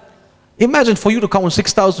 Imagine, for you to count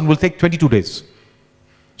 6,000 will take 22 days.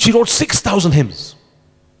 She wrote 6,000 hymns.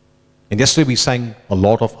 And yesterday we sang a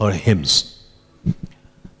lot of her hymns.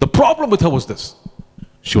 The problem with her was this: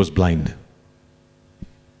 she was blind.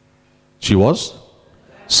 She was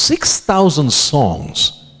 6,000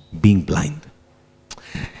 songs being blind.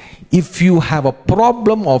 If you have a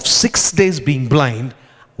problem of 6 days being blind,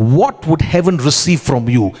 what would heaven receive from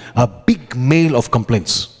you? A big mail of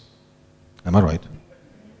complaints. Am I right?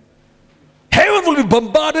 Heaven will be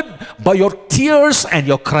bombarded by your tears and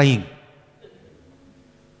your crying.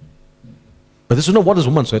 But this is not what this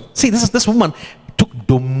woman said. See, this woman took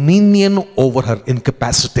dominion over her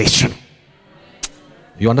incapacitation.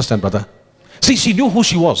 You understand, brother? See, she knew who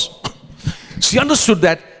she was. She understood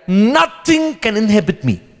that nothing can inhibit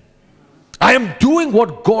me. I am doing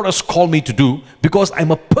what God has called me to do because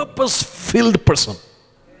I'm a purpose-filled person.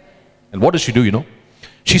 And what does she do, you know?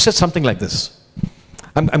 She said something like this.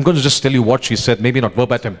 I'm going to just tell you what she said, maybe not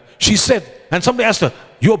verbatim. She said, and somebody asked her,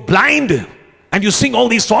 "You're blind and you sing all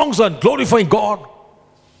these songs on glorifying God."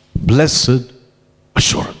 Blessed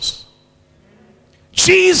assurance.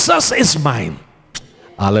 Jesus is mine.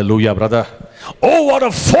 Hallelujah, brother. Oh, what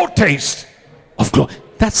a foretaste of glory.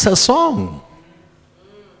 That's her song.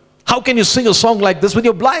 How can you sing a song like this when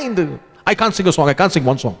you're blind? I can't sing a song. I can't sing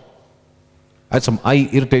one song. I had some eye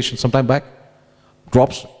irritation some time back.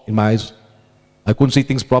 Drops in my eyes. I couldn't see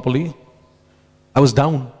things properly. I was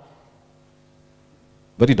down.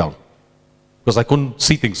 Very down. Because I couldn't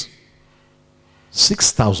see things.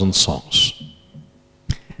 6,000 songs.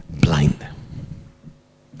 Blind.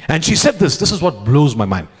 And she said this. This is what blows my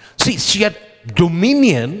mind. See, she had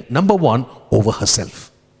dominion, number one, over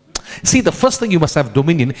herself. See, the first thing you must have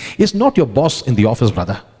dominion is not your boss in the office,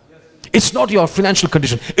 brother. It's not your financial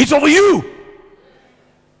condition. It's over you.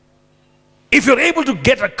 If you're able to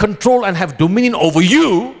get a control and have dominion over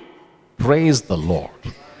you, praise the Lord.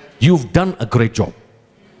 You've done a great job.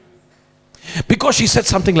 Because she said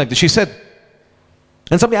something like this. She said,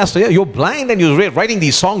 and somebody asked her, "Yeah, you're blind and you're writing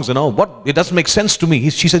these songs, you know, what? It doesn't make sense to me."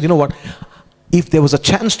 She said, "You know what? If there was a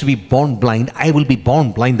chance to be born blind, I will be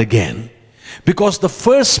born blind again. Because the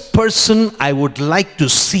first person I would like to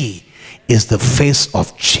see is the face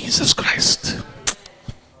of Jesus Christ."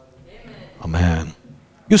 Amen.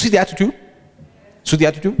 You see the attitude? See the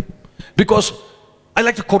attitude? Because I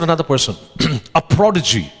like to quote another person, a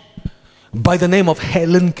prodigy by the name of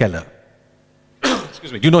Helen Keller.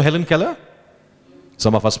 Excuse me. Do you know Helen Keller?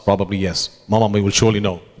 Some of us probably yes. Mama will surely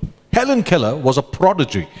know. Helen Keller was a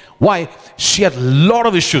prodigy. Why? She had a lot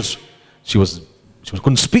of issues. She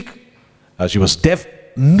couldn't speak. She was deaf.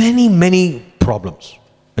 Many problems.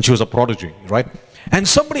 And she was a prodigy, right? And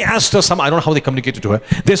somebody asked her, I don't know how they communicated to her.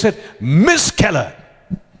 They said, "Miss Keller,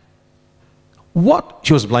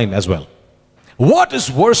 she was blind as well. What is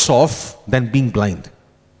worse off than being blind?"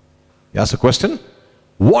 He asked a question.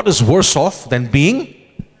 What is worse off than being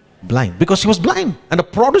blind? Because she was blind. And a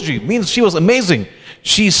prodigy means she was amazing.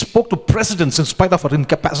 She spoke to presidents in spite of her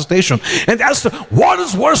incapacitation. And asked her, what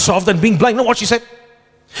is worse off than being blind? You know what she said?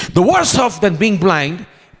 The worst off than being blind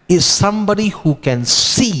is somebody who can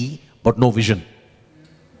see but no vision.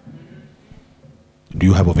 Do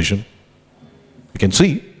you have a vision? You can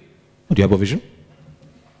see. Do you have a vision?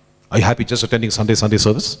 Are you happy just attending Sunday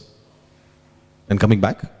service and coming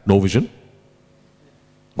back? No vision?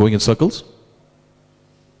 Going in circles?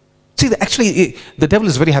 See, actually, the devil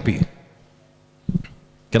is very happy.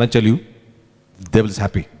 Can I tell you? The devil is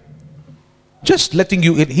happy. Just letting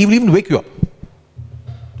you in. He will even wake you up.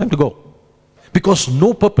 Time to go. Because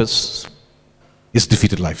no purpose is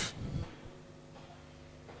defeated life.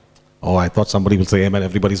 Oh, I thought somebody will say amen.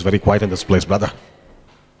 Everybody's very quiet in this place, brother.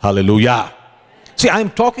 Hallelujah. See, I'm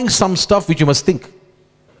talking some stuff which you must think.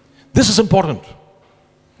 This is important.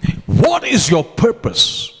 What is your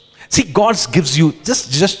purpose? See, God gives you,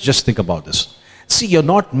 just think about this. See, you're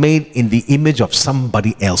not made in the image of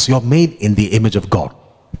somebody else. You're made in the image of God.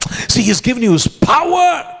 See, He's given you His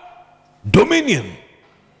power, dominion,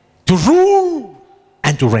 to rule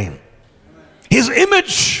and to reign. His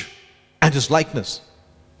image and His likeness.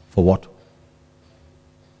 For what?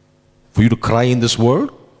 For you to cry in this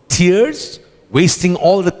world? Tears? Wasting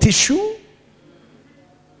all the tissue?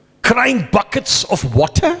 Crying buckets of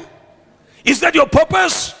water? Is that your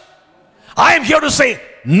purpose? I am here to say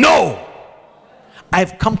no.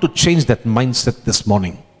 I've come to change that mindset this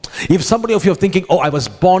morning. If somebody of you are thinking, oh, I was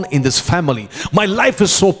born in this family, my life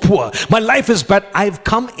is so poor, my life is bad, I've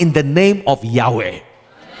come in the name of Yahweh,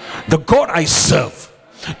 the God I serve,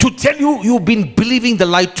 to tell you, you've been believing the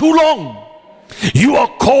lie too long. You are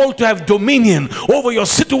called to have dominion over your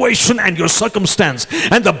situation and your circumstance.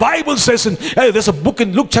 And the Bible says, there's a book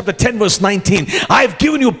in Luke chapter 10 verse 19, I have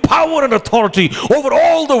given you power and authority over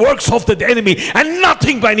all the works of the enemy, and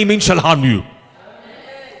nothing by any means shall harm you.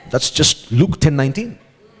 That's just Luke 10:19.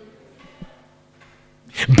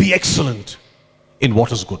 Be excellent in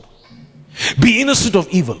what is good. Be innocent of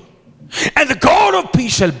evil. And the God of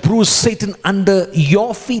peace shall bruise Satan under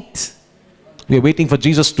your feet. We are waiting for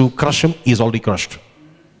Jesus to crush him. He is already crushed.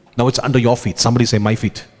 Now it's under your feet. Somebody say my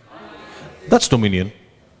feet. That's dominion.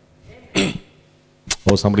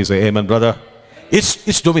 Oh, somebody say amen, brother.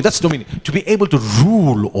 It's dominion. That's dominion. To be able to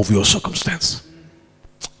rule over your circumstance.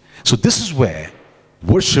 So this is where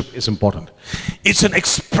worship is important. It's an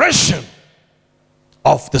expression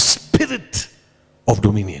of the spirit of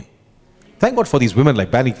dominion. Thank God for these women like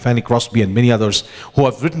Fanny Crosby and many others who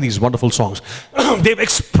have written these wonderful songs. They've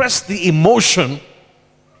expressed the emotion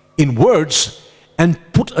in words and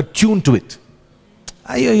put a tune to it.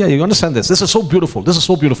 Yeah, you understand this? This is so beautiful. This is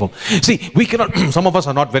so beautiful. See, we cannot, some of us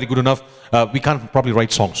are not very good enough. We can't probably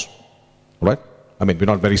write songs, right? I mean, we're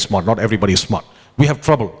not very smart. Not everybody is smart. We have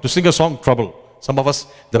trouble. To sing a song, trouble. Some of us,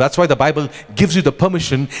 that's why the Bible gives you the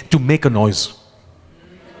permission to make a noise.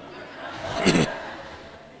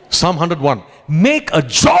 Psalm 101, make a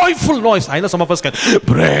joyful noise. I know some of us can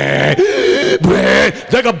bray,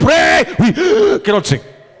 like a bray, we cannot sing.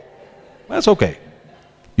 That's okay.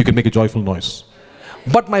 You can make a joyful noise.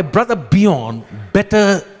 But my brother Beyond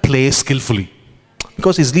better play skillfully,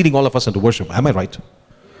 because he's leading all of us into worship. Am I right?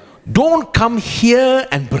 Don't come here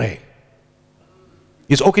and bray.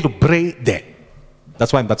 It's okay to bray there.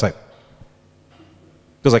 That's why I'm that side.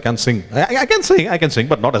 Because I can't sing. I can sing,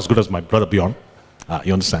 but not as good as my brother Beyond.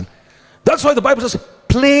 You understand? That's why the Bible says,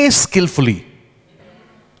 play skillfully.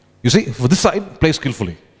 You see, for this side, play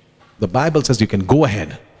skillfully. The Bible says you can go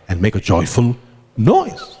ahead and make a joyful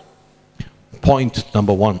noise. Point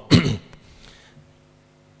number one.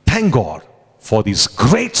 Thank God for these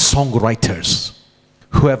great songwriters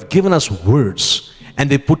who have given us words and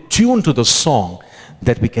they put tune to the song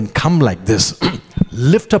that we can come like this,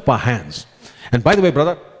 lift up our hands. And by the way,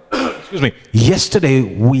 brother, excuse me, yesterday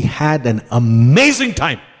we had an amazing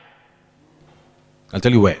time. I'll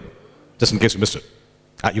tell you where, just in case you missed it.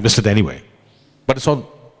 You missed it anyway. But it's on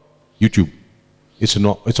YouTube. It's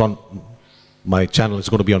on my channel. It's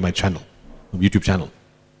going to be on my channel, YouTube channel.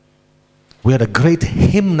 We had a great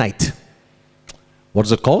hymn night. What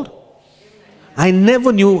is it called? I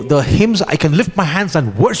never knew the hymns. I can lift my hands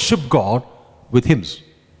and worship God with hymns.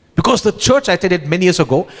 Because the church I attended many years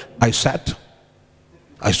ago, I sat,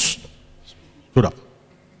 I stood up.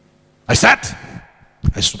 I sat,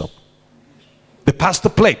 I stood up. They passed the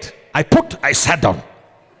plate. I sat down.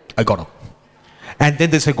 I got up. And then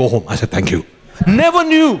they said, go home. I said, thank you. Never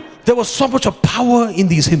knew there was so much of power in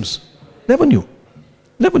these hymns. Never knew.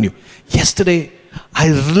 Never knew. Yesterday, I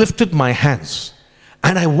lifted my hands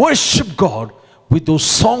and I worshiped God with those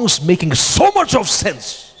songs making so much of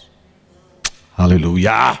sense.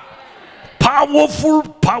 Hallelujah. Powerful,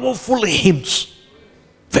 powerful hymns.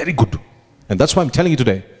 Very good. And that's why I'm telling you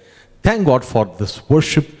today, thank God for this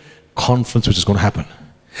worship conference which is going to happen.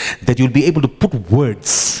 That you'll be able to put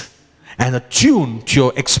words and a tune to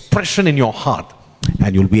your expression in your heart.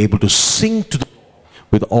 And you'll be able to sing to the Lord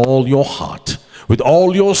with all your heart, with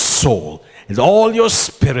all your soul, and all your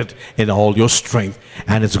spirit, and all your strength.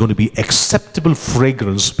 And it's going to be acceptable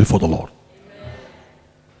fragrance before the Lord.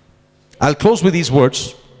 I'll close with these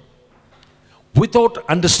words. Without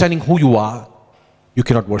understanding who you are, you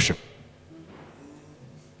cannot worship.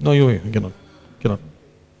 No, you cannot.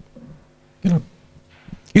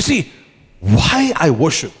 You see, why I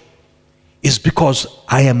worship is because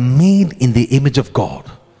I am made in the image of God.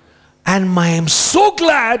 And I am so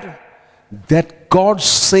glad that God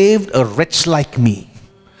saved a wretch like me.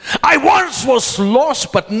 I once was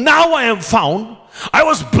lost, but now I am found. I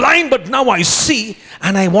was blind, but now I see.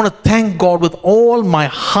 And I want to thank God with all my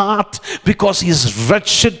heart, because He's a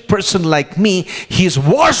wretched person like me. He is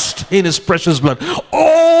washed in His precious blood.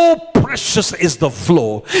 Oh, precious is the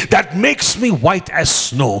flow that makes me white as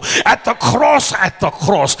snow. At the cross,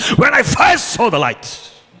 when I first saw the light.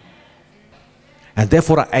 And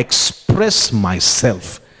therefore I express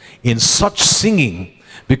myself in such singing,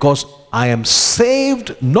 because I am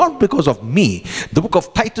saved not because of me. The book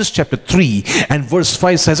of Titus chapter 3 and verse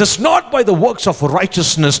 5 says, it's not by the works of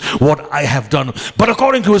righteousness what I have done, but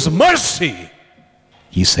according to his mercy,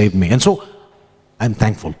 he saved me. And so, I'm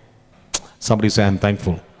thankful. Somebody say, I'm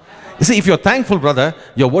thankful. You see, if you're thankful, brother,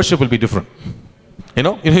 your worship will be different. You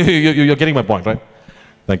know, you're getting my point, right?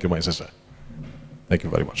 Thank you, my sister. Thank you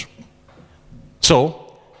very much.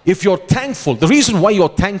 So, if you're thankful, the reason why you're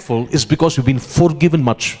thankful is because you've been forgiven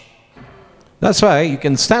much. That's why you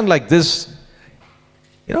can stand like this,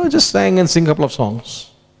 you know, just sing and sing a couple of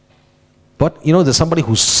songs. But, you know, there's somebody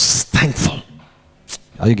who's thankful.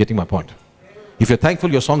 Are you getting my point? If you're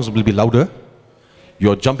thankful, your songs will be louder,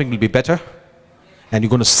 your jumping will be better, and you're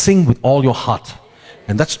going to sing with all your heart.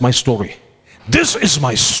 And that's my story. This is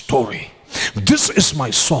my story. This is my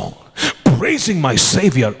song, praising my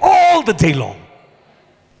Savior all the day long.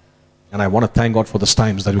 And I want to thank God for these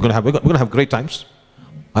times that we're going to have. We're going to have great times.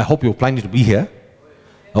 I hope you're planning to be here.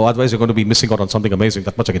 Or otherwise you're going to be missing out on something amazing.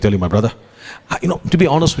 That much I can tell you, my brother. You know, to be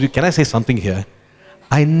honest with you, can I say something here?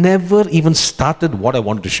 I never even started what I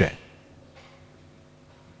wanted to share.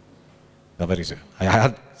 Very easy. I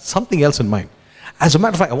had something else in mind. As a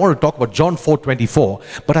matter of fact, I want to talk about John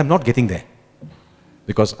 4:24, but I'm not getting there.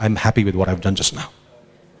 Because I'm happy with what I've done just now.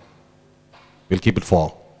 We'll keep it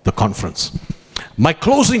for the conference. My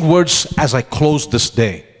closing words as I close this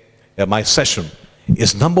day, my session,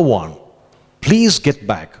 is number one, please get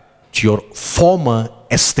back to your former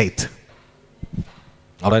estate.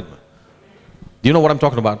 All right? Do you know what I'm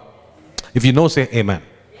talking about? If you know, say amen.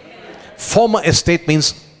 Former estate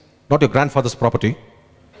means not your grandfather's property.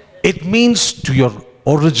 It means to your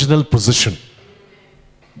original position.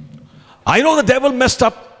 I know the devil messed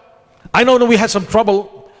up. I know that we had some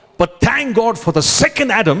trouble. But thank God for the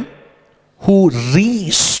second Adam who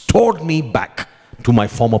restored me back to my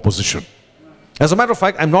former position. As a matter of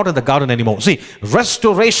fact, I'm not in the garden anymore. See,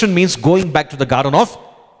 restoration means going back to the Garden of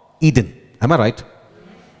Eden. Am I right?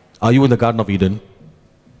 Are you in the Garden of Eden?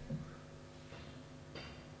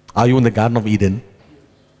 Are you in the Garden of Eden?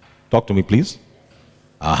 Talk to me, please.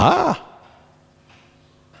 Aha!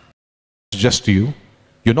 Just to you,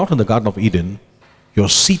 you're not in the Garden of Eden. You're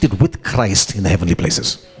seated with Christ in the heavenly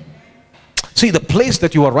places. See, the place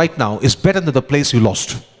that you are right now is better than the place you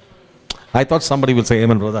lost. I thought somebody will say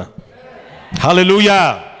amen, brother.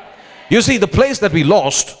 Hallelujah. You see, the place that we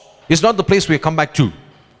lost is not the place we come back to.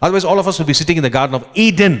 Otherwise, all of us will be sitting in the Garden of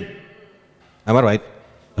Eden. Am I right?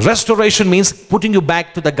 Restoration means putting you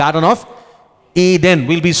back to the Garden of Eden.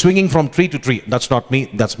 We'll be swinging from tree to tree. That's not me.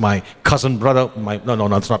 That's my cousin, brother. No,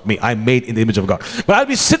 that's not me. I'm made in the image of God. But I'll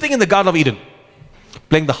be sitting in the Garden of Eden.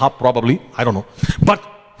 Playing the harp probably. I don't know. But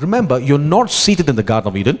remember, you're not seated in the Garden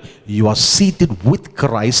of Eden. You are seated with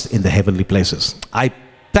Christ in the heavenly places. I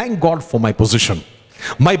thank God for my position.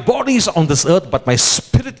 My body is on this earth, but my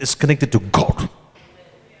spirit is connected to God.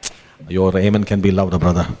 Your amen can be louder,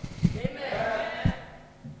 brother. Amen.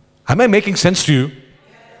 Am I making sense to you?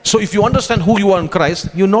 So if you understand who you are in Christ,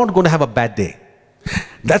 you're not going to have a bad day.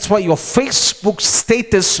 That's why your Facebook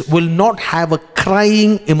status will not have a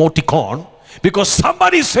crying emoticon, because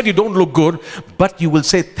somebody said you don't look good, but you will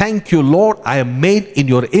say, thank you, Lord, I am made in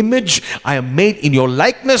your image, I am made in your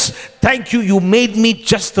likeness. Thank you, you made me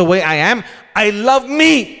just the way I am. I love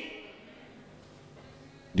me.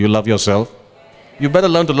 Do you love yourself? You better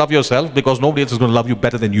learn to love yourself, because nobody else is going to love you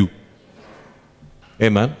better than you.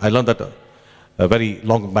 Amen. I learned that very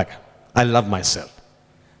long back. I love myself.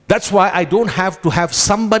 That's why I don't have to have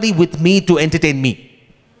somebody with me to entertain me.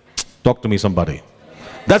 Talk to me, somebody.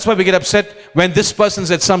 That's why we get upset when this person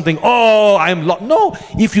said something. Oh, I'm lost. No,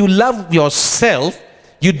 if you love yourself,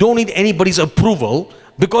 you don't need anybody's approval.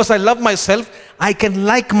 Because I love myself, I can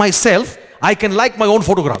like myself. I can like my own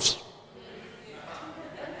photographs.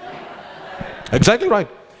 Exactly right.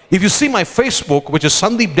 If you see my Facebook, which is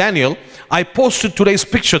Sandeep Daniel, I posted today's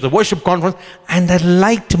picture, the worship conference, and I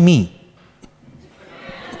liked me.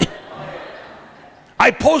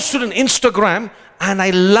 I posted on Instagram, and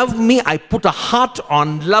I love me. I put a heart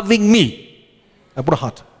on loving me. I put a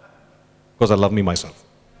heart because I love me myself.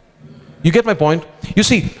 You get my point? You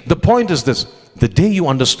see, the point is this. The day you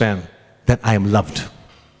understand that I am loved,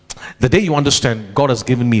 the day you understand God has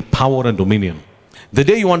given me power and dominion, the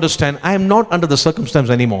day you understand I am not under the circumstance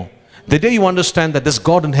anymore, the day you understand that this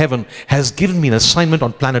God in heaven has given me an assignment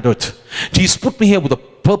on planet Earth. He's put me here with a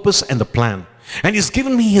purpose and a plan. And He's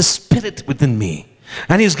given me His Spirit within me.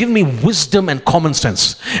 And He's given me wisdom and common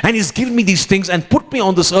sense. And He's given me these things and put me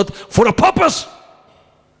on this earth for a purpose.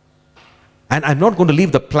 And I'm not going to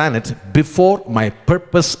leave the planet before my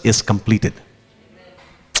purpose is completed.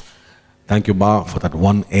 Thank you, Ma, for that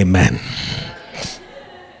one amen.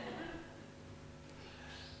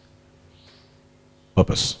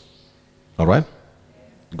 Purpose. All right?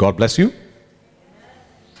 God bless you.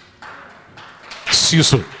 See you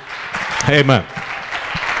soon. Amen.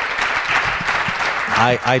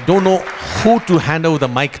 I don't know who to hand over the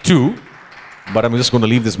mic to, but I'm just going to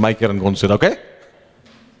leave this mic here and go and sit, okay?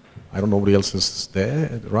 I don't know nobody else is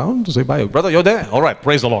there around to say bye. Brother, you're there? All right.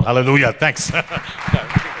 Praise the Lord. Hallelujah. Thanks.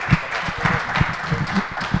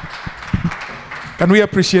 Can we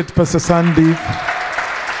appreciate Pastor Sandy?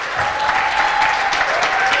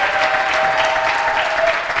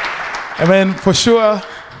 Amen. For sure,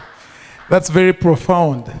 that's very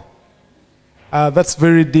profound. That's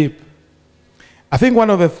very deep. I think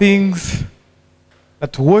one of the things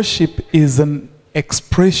that worship is an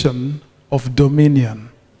expression of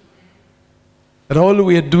dominion. That all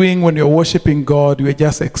we are doing when you're worshiping God, we're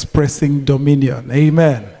just expressing dominion.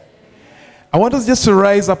 Amen. I want us just to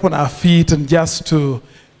rise up on our feet and just to,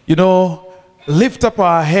 lift up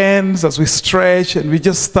our hands as we stretch and we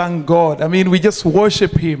just thank God. I mean, we just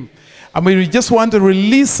worship Him. I mean, we just want to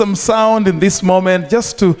release some sound in this moment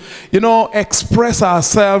just to, express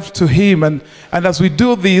ourselves to Him. And as we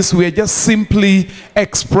do this, we are just simply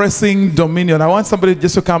expressing dominion. I want somebody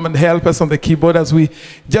just to come and help us on the keyboard as we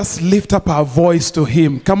just lift up our voice to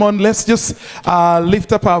Him. Come on, let's just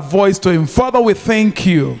lift up our voice to Him. Father, we thank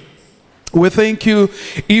You. We thank You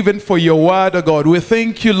even for Your word, oh God. We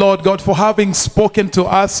thank You, Lord God, for having spoken to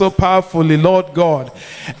us so powerfully, Lord God.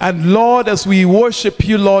 And Lord, as we worship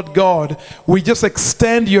You, Lord God, we just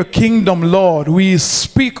extend Your kingdom, Lord. We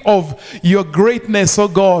speak of Your greatness, oh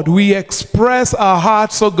God. We express our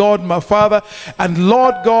hearts, oh God, my Father. And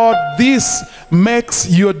Lord God, this makes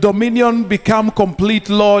Your dominion become complete,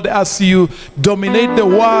 Lord, as You dominate the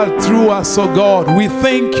world through us, oh God. We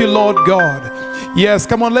thank You, Lord God. Yes,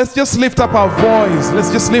 come on, let's just lift up our voice.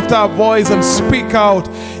 Let's just lift our voice and speak out.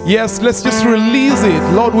 Yes, let's just release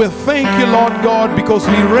it. Lord, we thank You, Lord God, because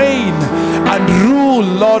we reign and rule,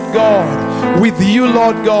 Lord God, with You,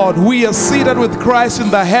 Lord God. We are seated with Christ in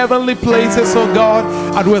the heavenly places, oh God.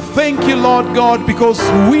 And we thank You, Lord God, because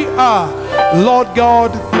we are, Lord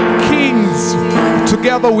God, kings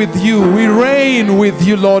together with You. We reign with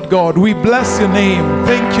You, Lord God. We bless Your name.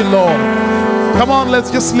 Thank You, Lord. Come on, let's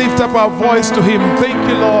just lift up our voice to Him. Thank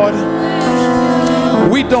You, Lord.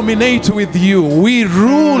 We dominate with You. We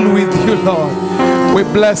rule with You, Lord. We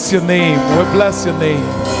bless Your name. We bless Your name.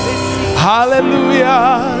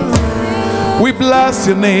 Hallelujah. We bless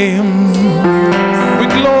Your name. We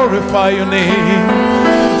glorify Your name.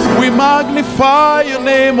 We magnify Your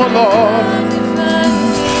name, O Lord.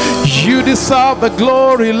 You deserve the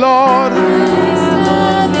glory, Lord.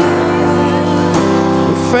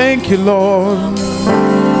 Thank You, Lord.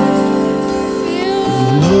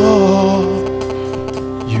 Lord,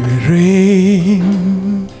 You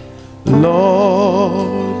reign.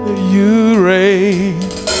 Lord, You reign.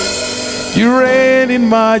 You reign in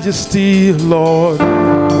majesty, Lord.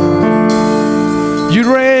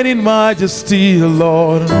 You reign in majesty,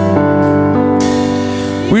 Lord.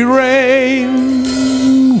 We reign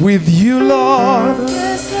with You, Lord.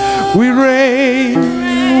 We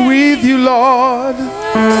reign with You, Lord.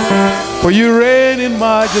 For You reign in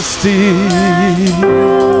majesty.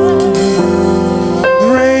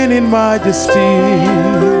 Reign in majesty.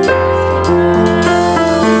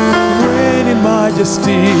 Reign in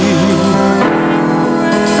majesty.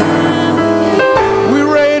 We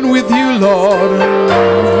reign with You, Lord.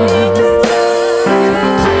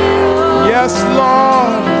 Yes,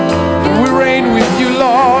 Lord. We reign with You,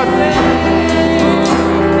 Lord.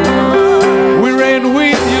 We reign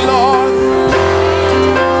with You, Lord.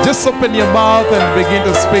 Just open your mouth and begin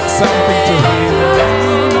to speak something to Him.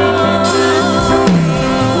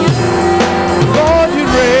 Lord, You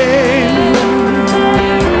reign.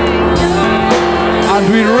 And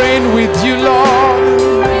we reign with You, Lord.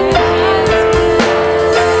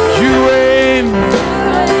 You reign.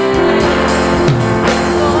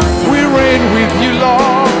 We reign with You,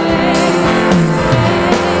 Lord.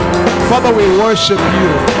 Father, we worship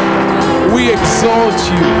You. We exalt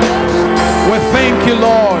You. We thank You,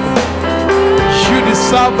 Lord. You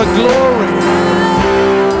deserve the glory.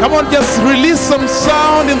 Come on, just release some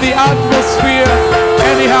sound in the atmosphere.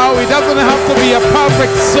 Anyhow, it doesn't have to be a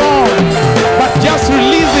perfect song, but just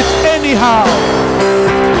release it anyhow.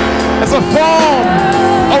 As a form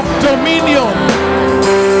of dominion.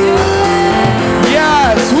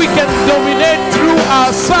 Yes, we can dominate through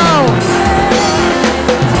our sound.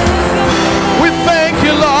 We thank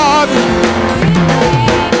You, Lord.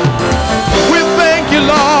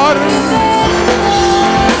 Lord,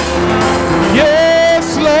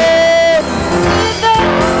 yes, Lord,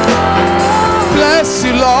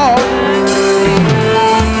 Lord.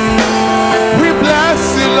 We bless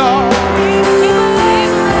you, Lord.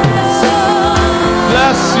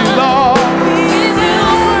 Bless you, Lord.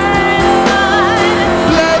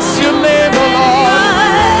 Bless your name, O Lord.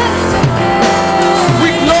 We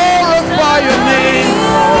glorify your name.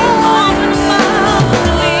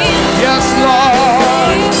 Yes,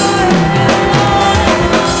 Lord.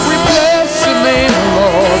 We bless your name,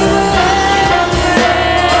 Lord.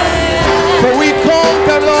 For we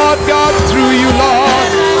conquer, Lord God, through you,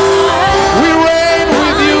 Lord. We reign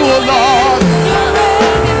with you, O Lord.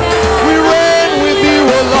 We reign with you,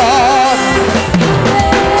 O Lord.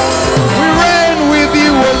 We reign with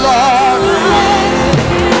you, O Lord.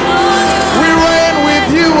 We reign with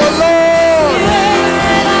you, O Lord.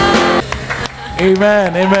 Amen,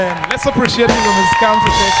 amen. Let's appreciate him when he's come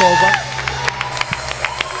to take over.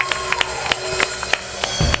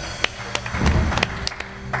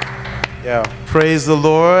 Yeah, praise the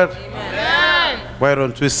Lord. Amen. Why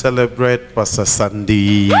don't we celebrate Pastor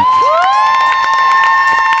Sandy?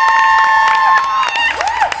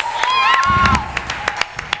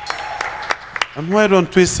 And why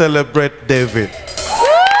don't we celebrate David?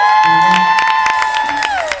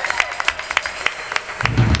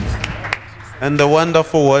 And the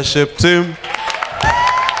wonderful worship team.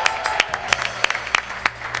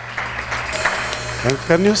 And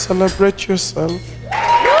can you celebrate yourself?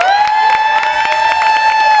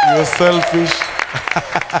 You're selfish.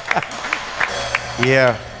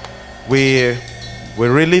 Yeah, we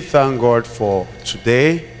really thank God for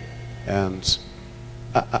today. And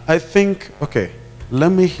I think, okay,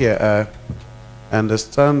 let me hear. I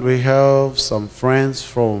understand we have some friends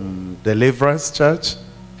from Deliverance Church.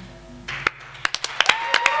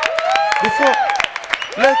 Before,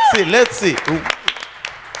 let's see.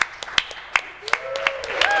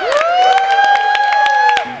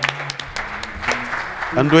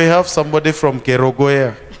 And we have somebody from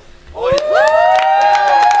Kerogoya.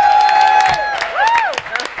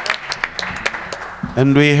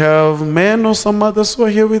 And we have men or some others who are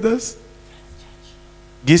here with us.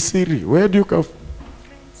 Gisiri, where do you come from?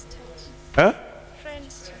 Friends Church. Huh?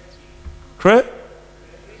 Friends Church.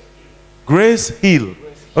 Grace Hill.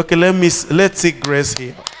 Okay, let's see Grace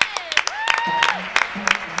Hill.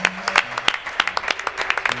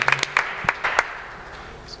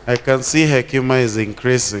 I can see Hekima is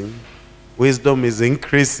increasing. Wisdom is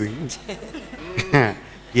increasing.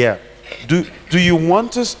 Yeah. Do you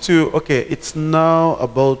want us to, okay, it's now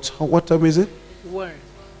about, what time is it?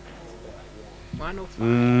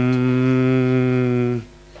 1:05.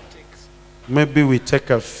 Maybe we take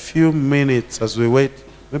a few minutes as we wait.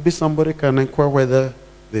 Maybe somebody can inquire whether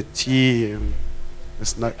the tea and the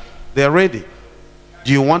snack, they are ready.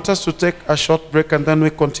 Do you want us to take a short break and then we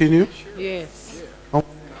continue? Yes. I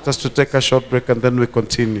want us to take a short break and then we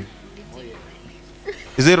continue.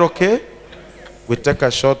 Is it okay? We take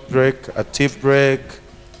a short break, a tea break,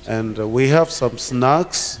 and we have some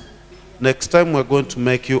snacks. Next time we're going to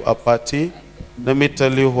make you a party. Let me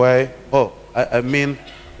tell you why. Oh, I mean,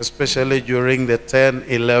 especially during the 10,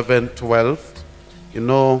 11, 12. You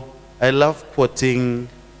know, I love quoting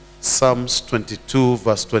Psalms 22,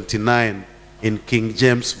 verse 29 in King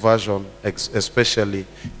James Version, especially.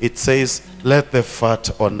 It says, let the fat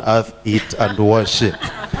on earth eat and worship.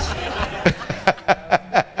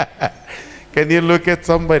 Can you look at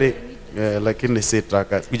somebody? Yeah, like in the seat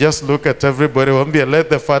tracker. You just look at everybody, let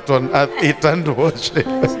the fat on earth eat and worship.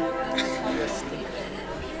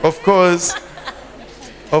 Of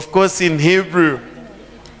course, in Hebrew,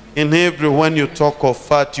 when you talk of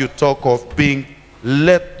fat, you talk of being,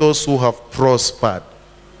 let those who have prospered.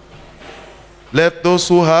 Let those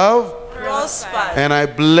who have prospered. And I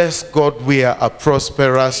bless God, we are a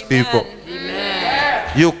prosperous people.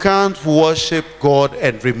 Amen. You can't worship God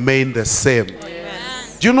and remain the same. Amen.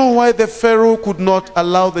 Do you know why the Pharaoh could not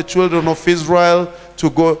allow the children of Israel to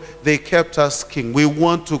go? They kept asking, we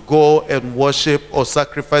want to go and worship or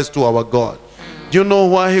sacrifice to our God. Do you know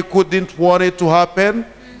why he couldn't want it to happen?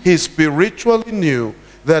 He spiritually knew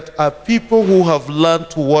that a people who have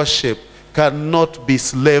learned to worship cannot be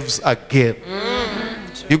slaves again.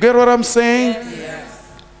 You get what I'm saying?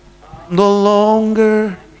 Yes. No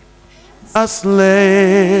longer a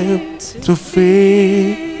slave to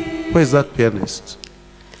fear. Where's that pianist?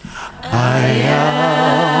 I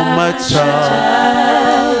am a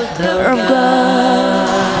child of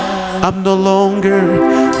God. I'm no longer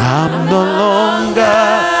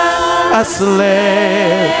a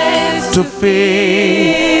slave to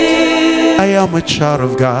fear. I am a child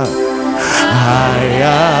of God. I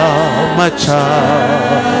am a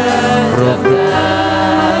child of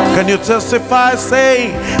God. Can you testify?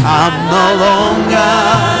 Say, I'm no longer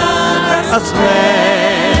a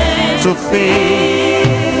slave to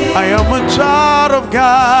fear. I am a child of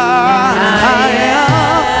God. I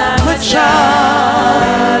am a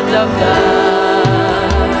child of God.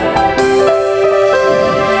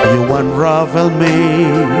 You unravel me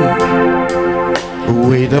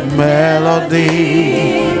with a melody.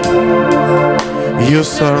 You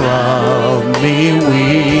surround me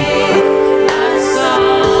with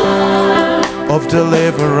of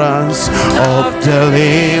deliverance,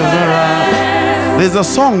 There's a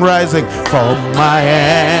song rising from my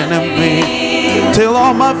enemy, till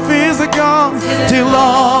all my fears are gone, till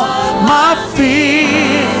all my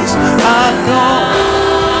fears are gone.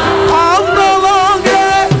 I'm no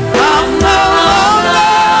longer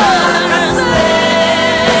a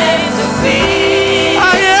slave to fear.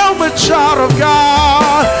 I am a child of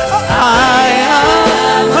God. I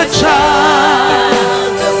am a child.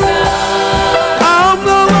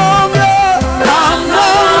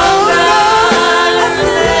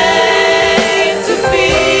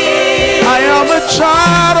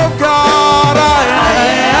 Child of God, I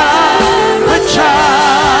am a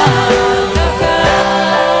child of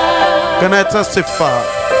God. Can I testify?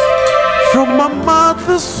 From my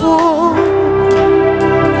mother's womb,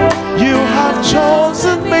 you have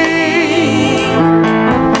chosen me.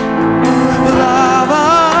 Love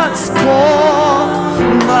has called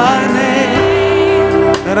my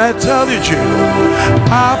name. And I tell you, children,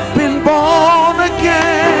 I've been born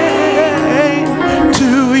again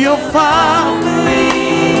to your family.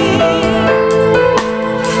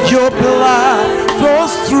 Your blood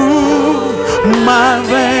flows through my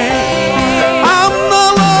veins. I'm no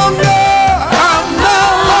longer a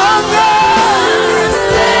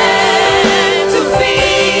slave to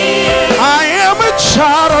fear. I am a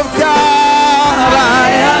child of God.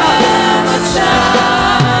 I am a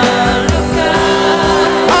child of God.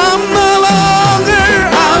 I'm no longer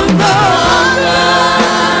a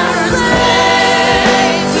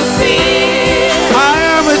slave to fear. I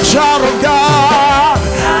am a child of God.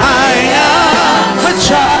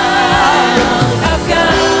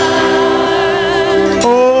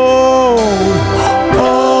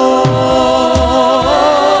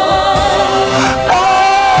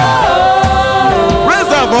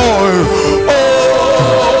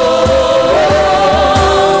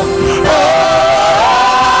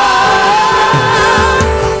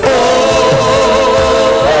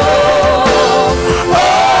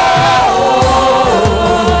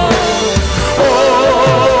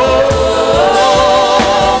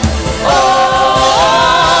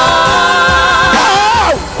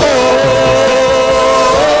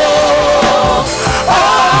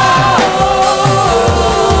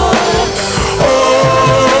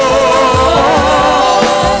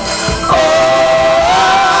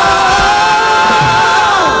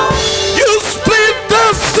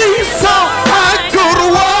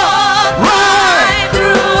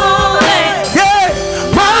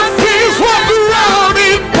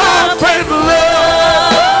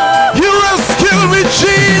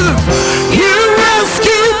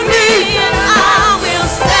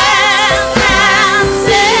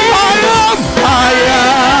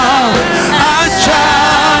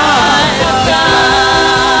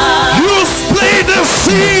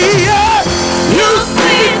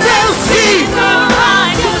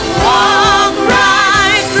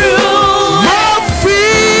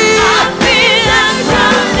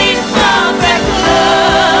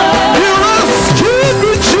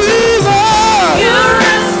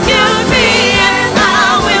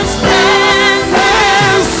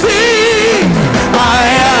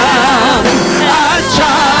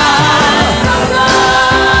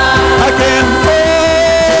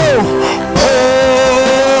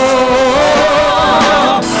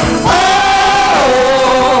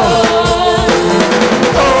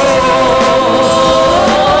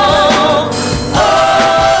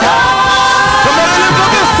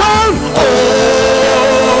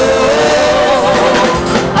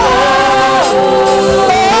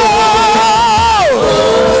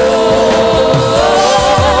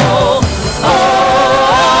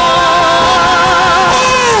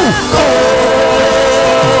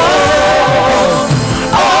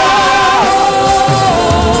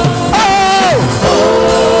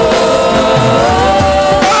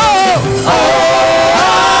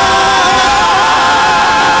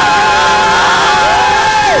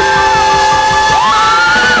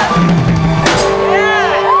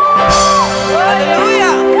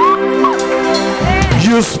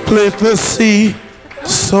 split the sea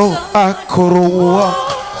so I could walk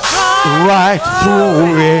right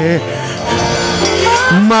through it.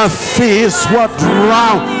 My fears were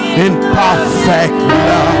drowned in perfect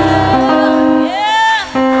love.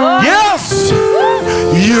 Yes,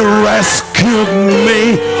 you rescued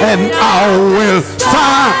me, and I will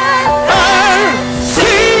stand and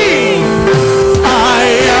sing. I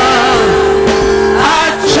am a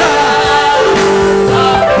child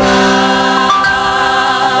of God.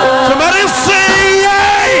 Somebody say,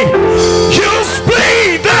 hey, you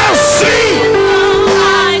split the sea.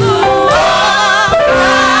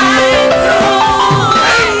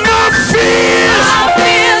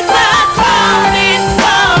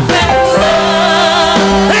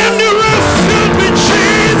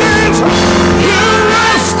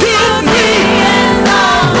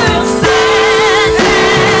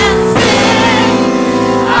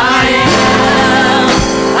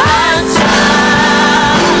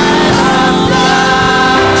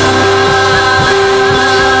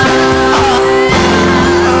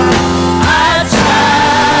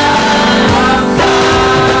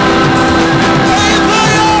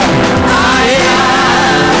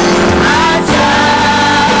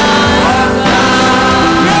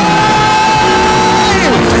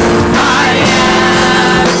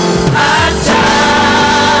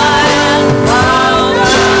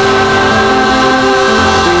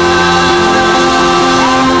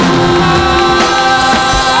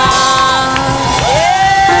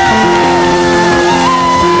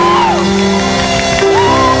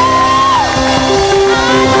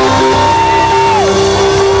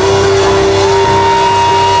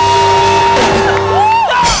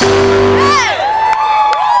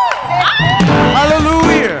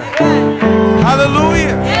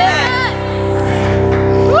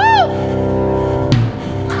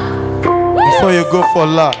 Go for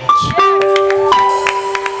lunch.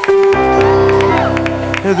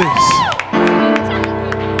 Hear this.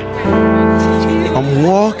 I'm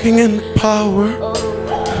walking in power.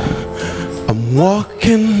 I'm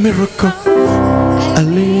walking miracle. I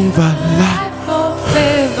live a life of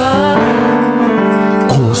favor.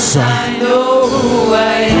 'Cause I know who I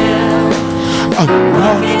am. I'm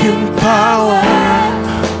walking power.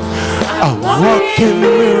 I'm walking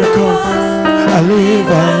miracle. I live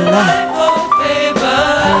a life.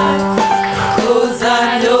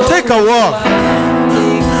 Take a walk.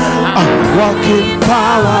 I'm walking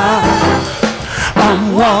power. I'm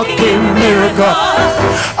walking miracle.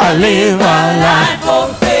 I live a life of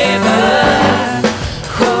favor.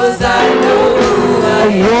 'Cause I know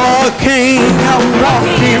I'm walking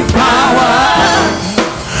power.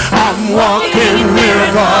 I'm walking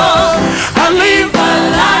miracle. I live a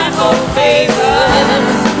life of favor.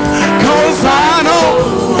 'Cause I know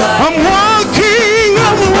I'm walking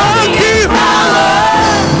power.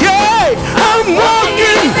 I'm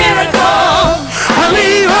walking miracle. I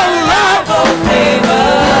live a life of favor.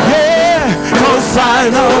 Yeah, 'cause I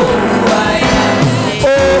know who I am. Oh,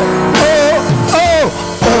 oh, oh,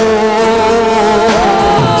 oh.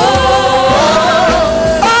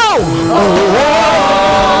 Oh, oh,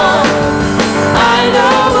 oh. I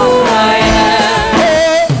know who I am. Oh,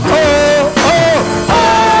 oh, oh.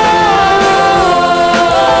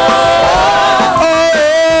 Oh,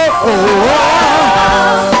 oh, oh.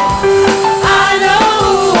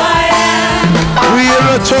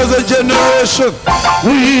 Chosen generation,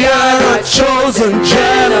 we are a chosen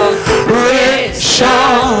generation,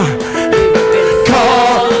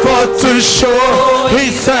 called for to show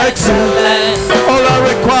His excellence. All I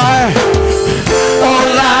require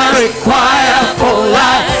for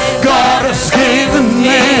life, God has given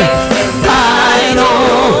me. I know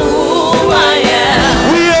who I am.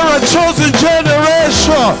 We are a chosen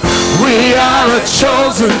generation. We are a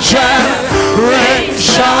chosen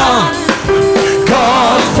generation.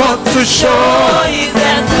 God for to show His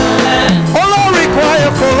excellence. All I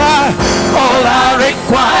require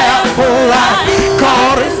for life,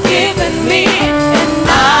 God has given me, and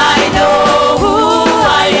I know who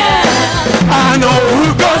I am. I know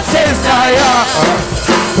who God says I am,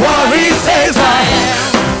 what He says I am,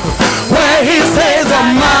 where He says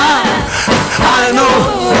I'm mine. I know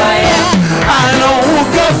who I am. I know who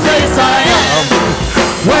God says I am,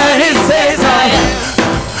 where He says I am,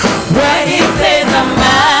 where He says I'm mine.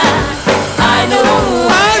 I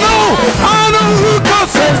know who God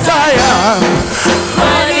says I am,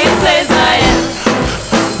 where He says I am,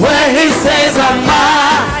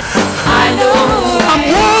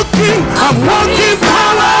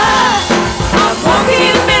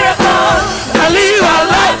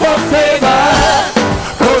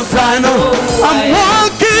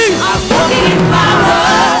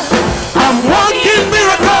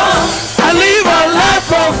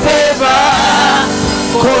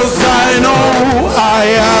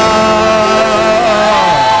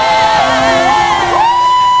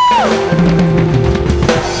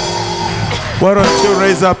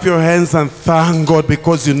 raise up your hands and thank God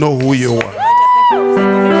because you know who you are.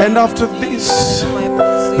 And after this,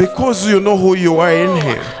 because you know who you are in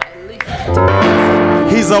Him,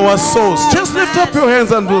 He's our source. Just lift up your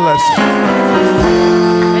hands and bless Him.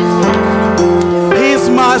 He's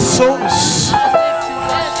my source.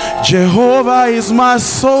 Jehovah is my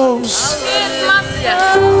source.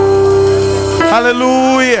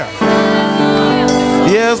 Hallelujah.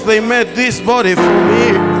 Yes, they made this body from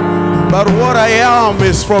me, but what I am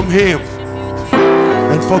is from Him.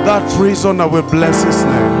 And for that reason, I will bless His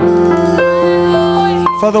name.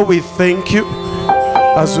 Father, we thank you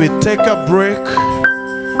as we take a break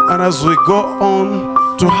and as we go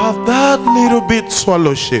on to have that little bit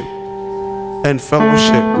swallowship and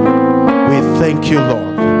fellowship. We thank you,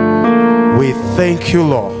 Lord. We thank you,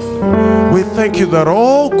 Lord. We thank you that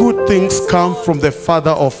all good things come from the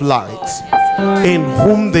Father of lights, in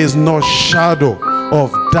whom there is no shadow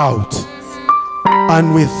of doubt.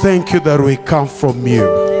 And we thank you that we come from you.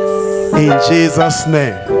 In Jesus'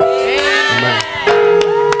 name. Amen.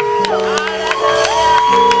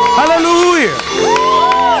 Hallelujah.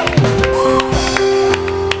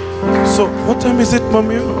 So, what time is it,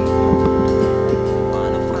 Mommy?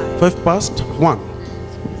 5 past 1.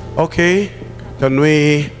 Okay. Can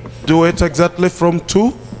we do it exactly from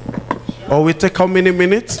 2? Or we take how many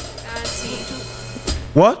minutes?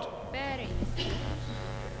 What?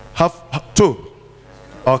 Half 2.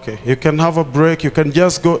 Okay, you can have a break. You can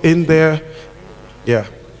just go in there. Yeah.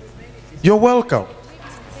 You're welcome.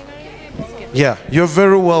 Yeah, you're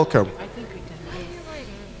very welcome.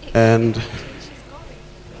 And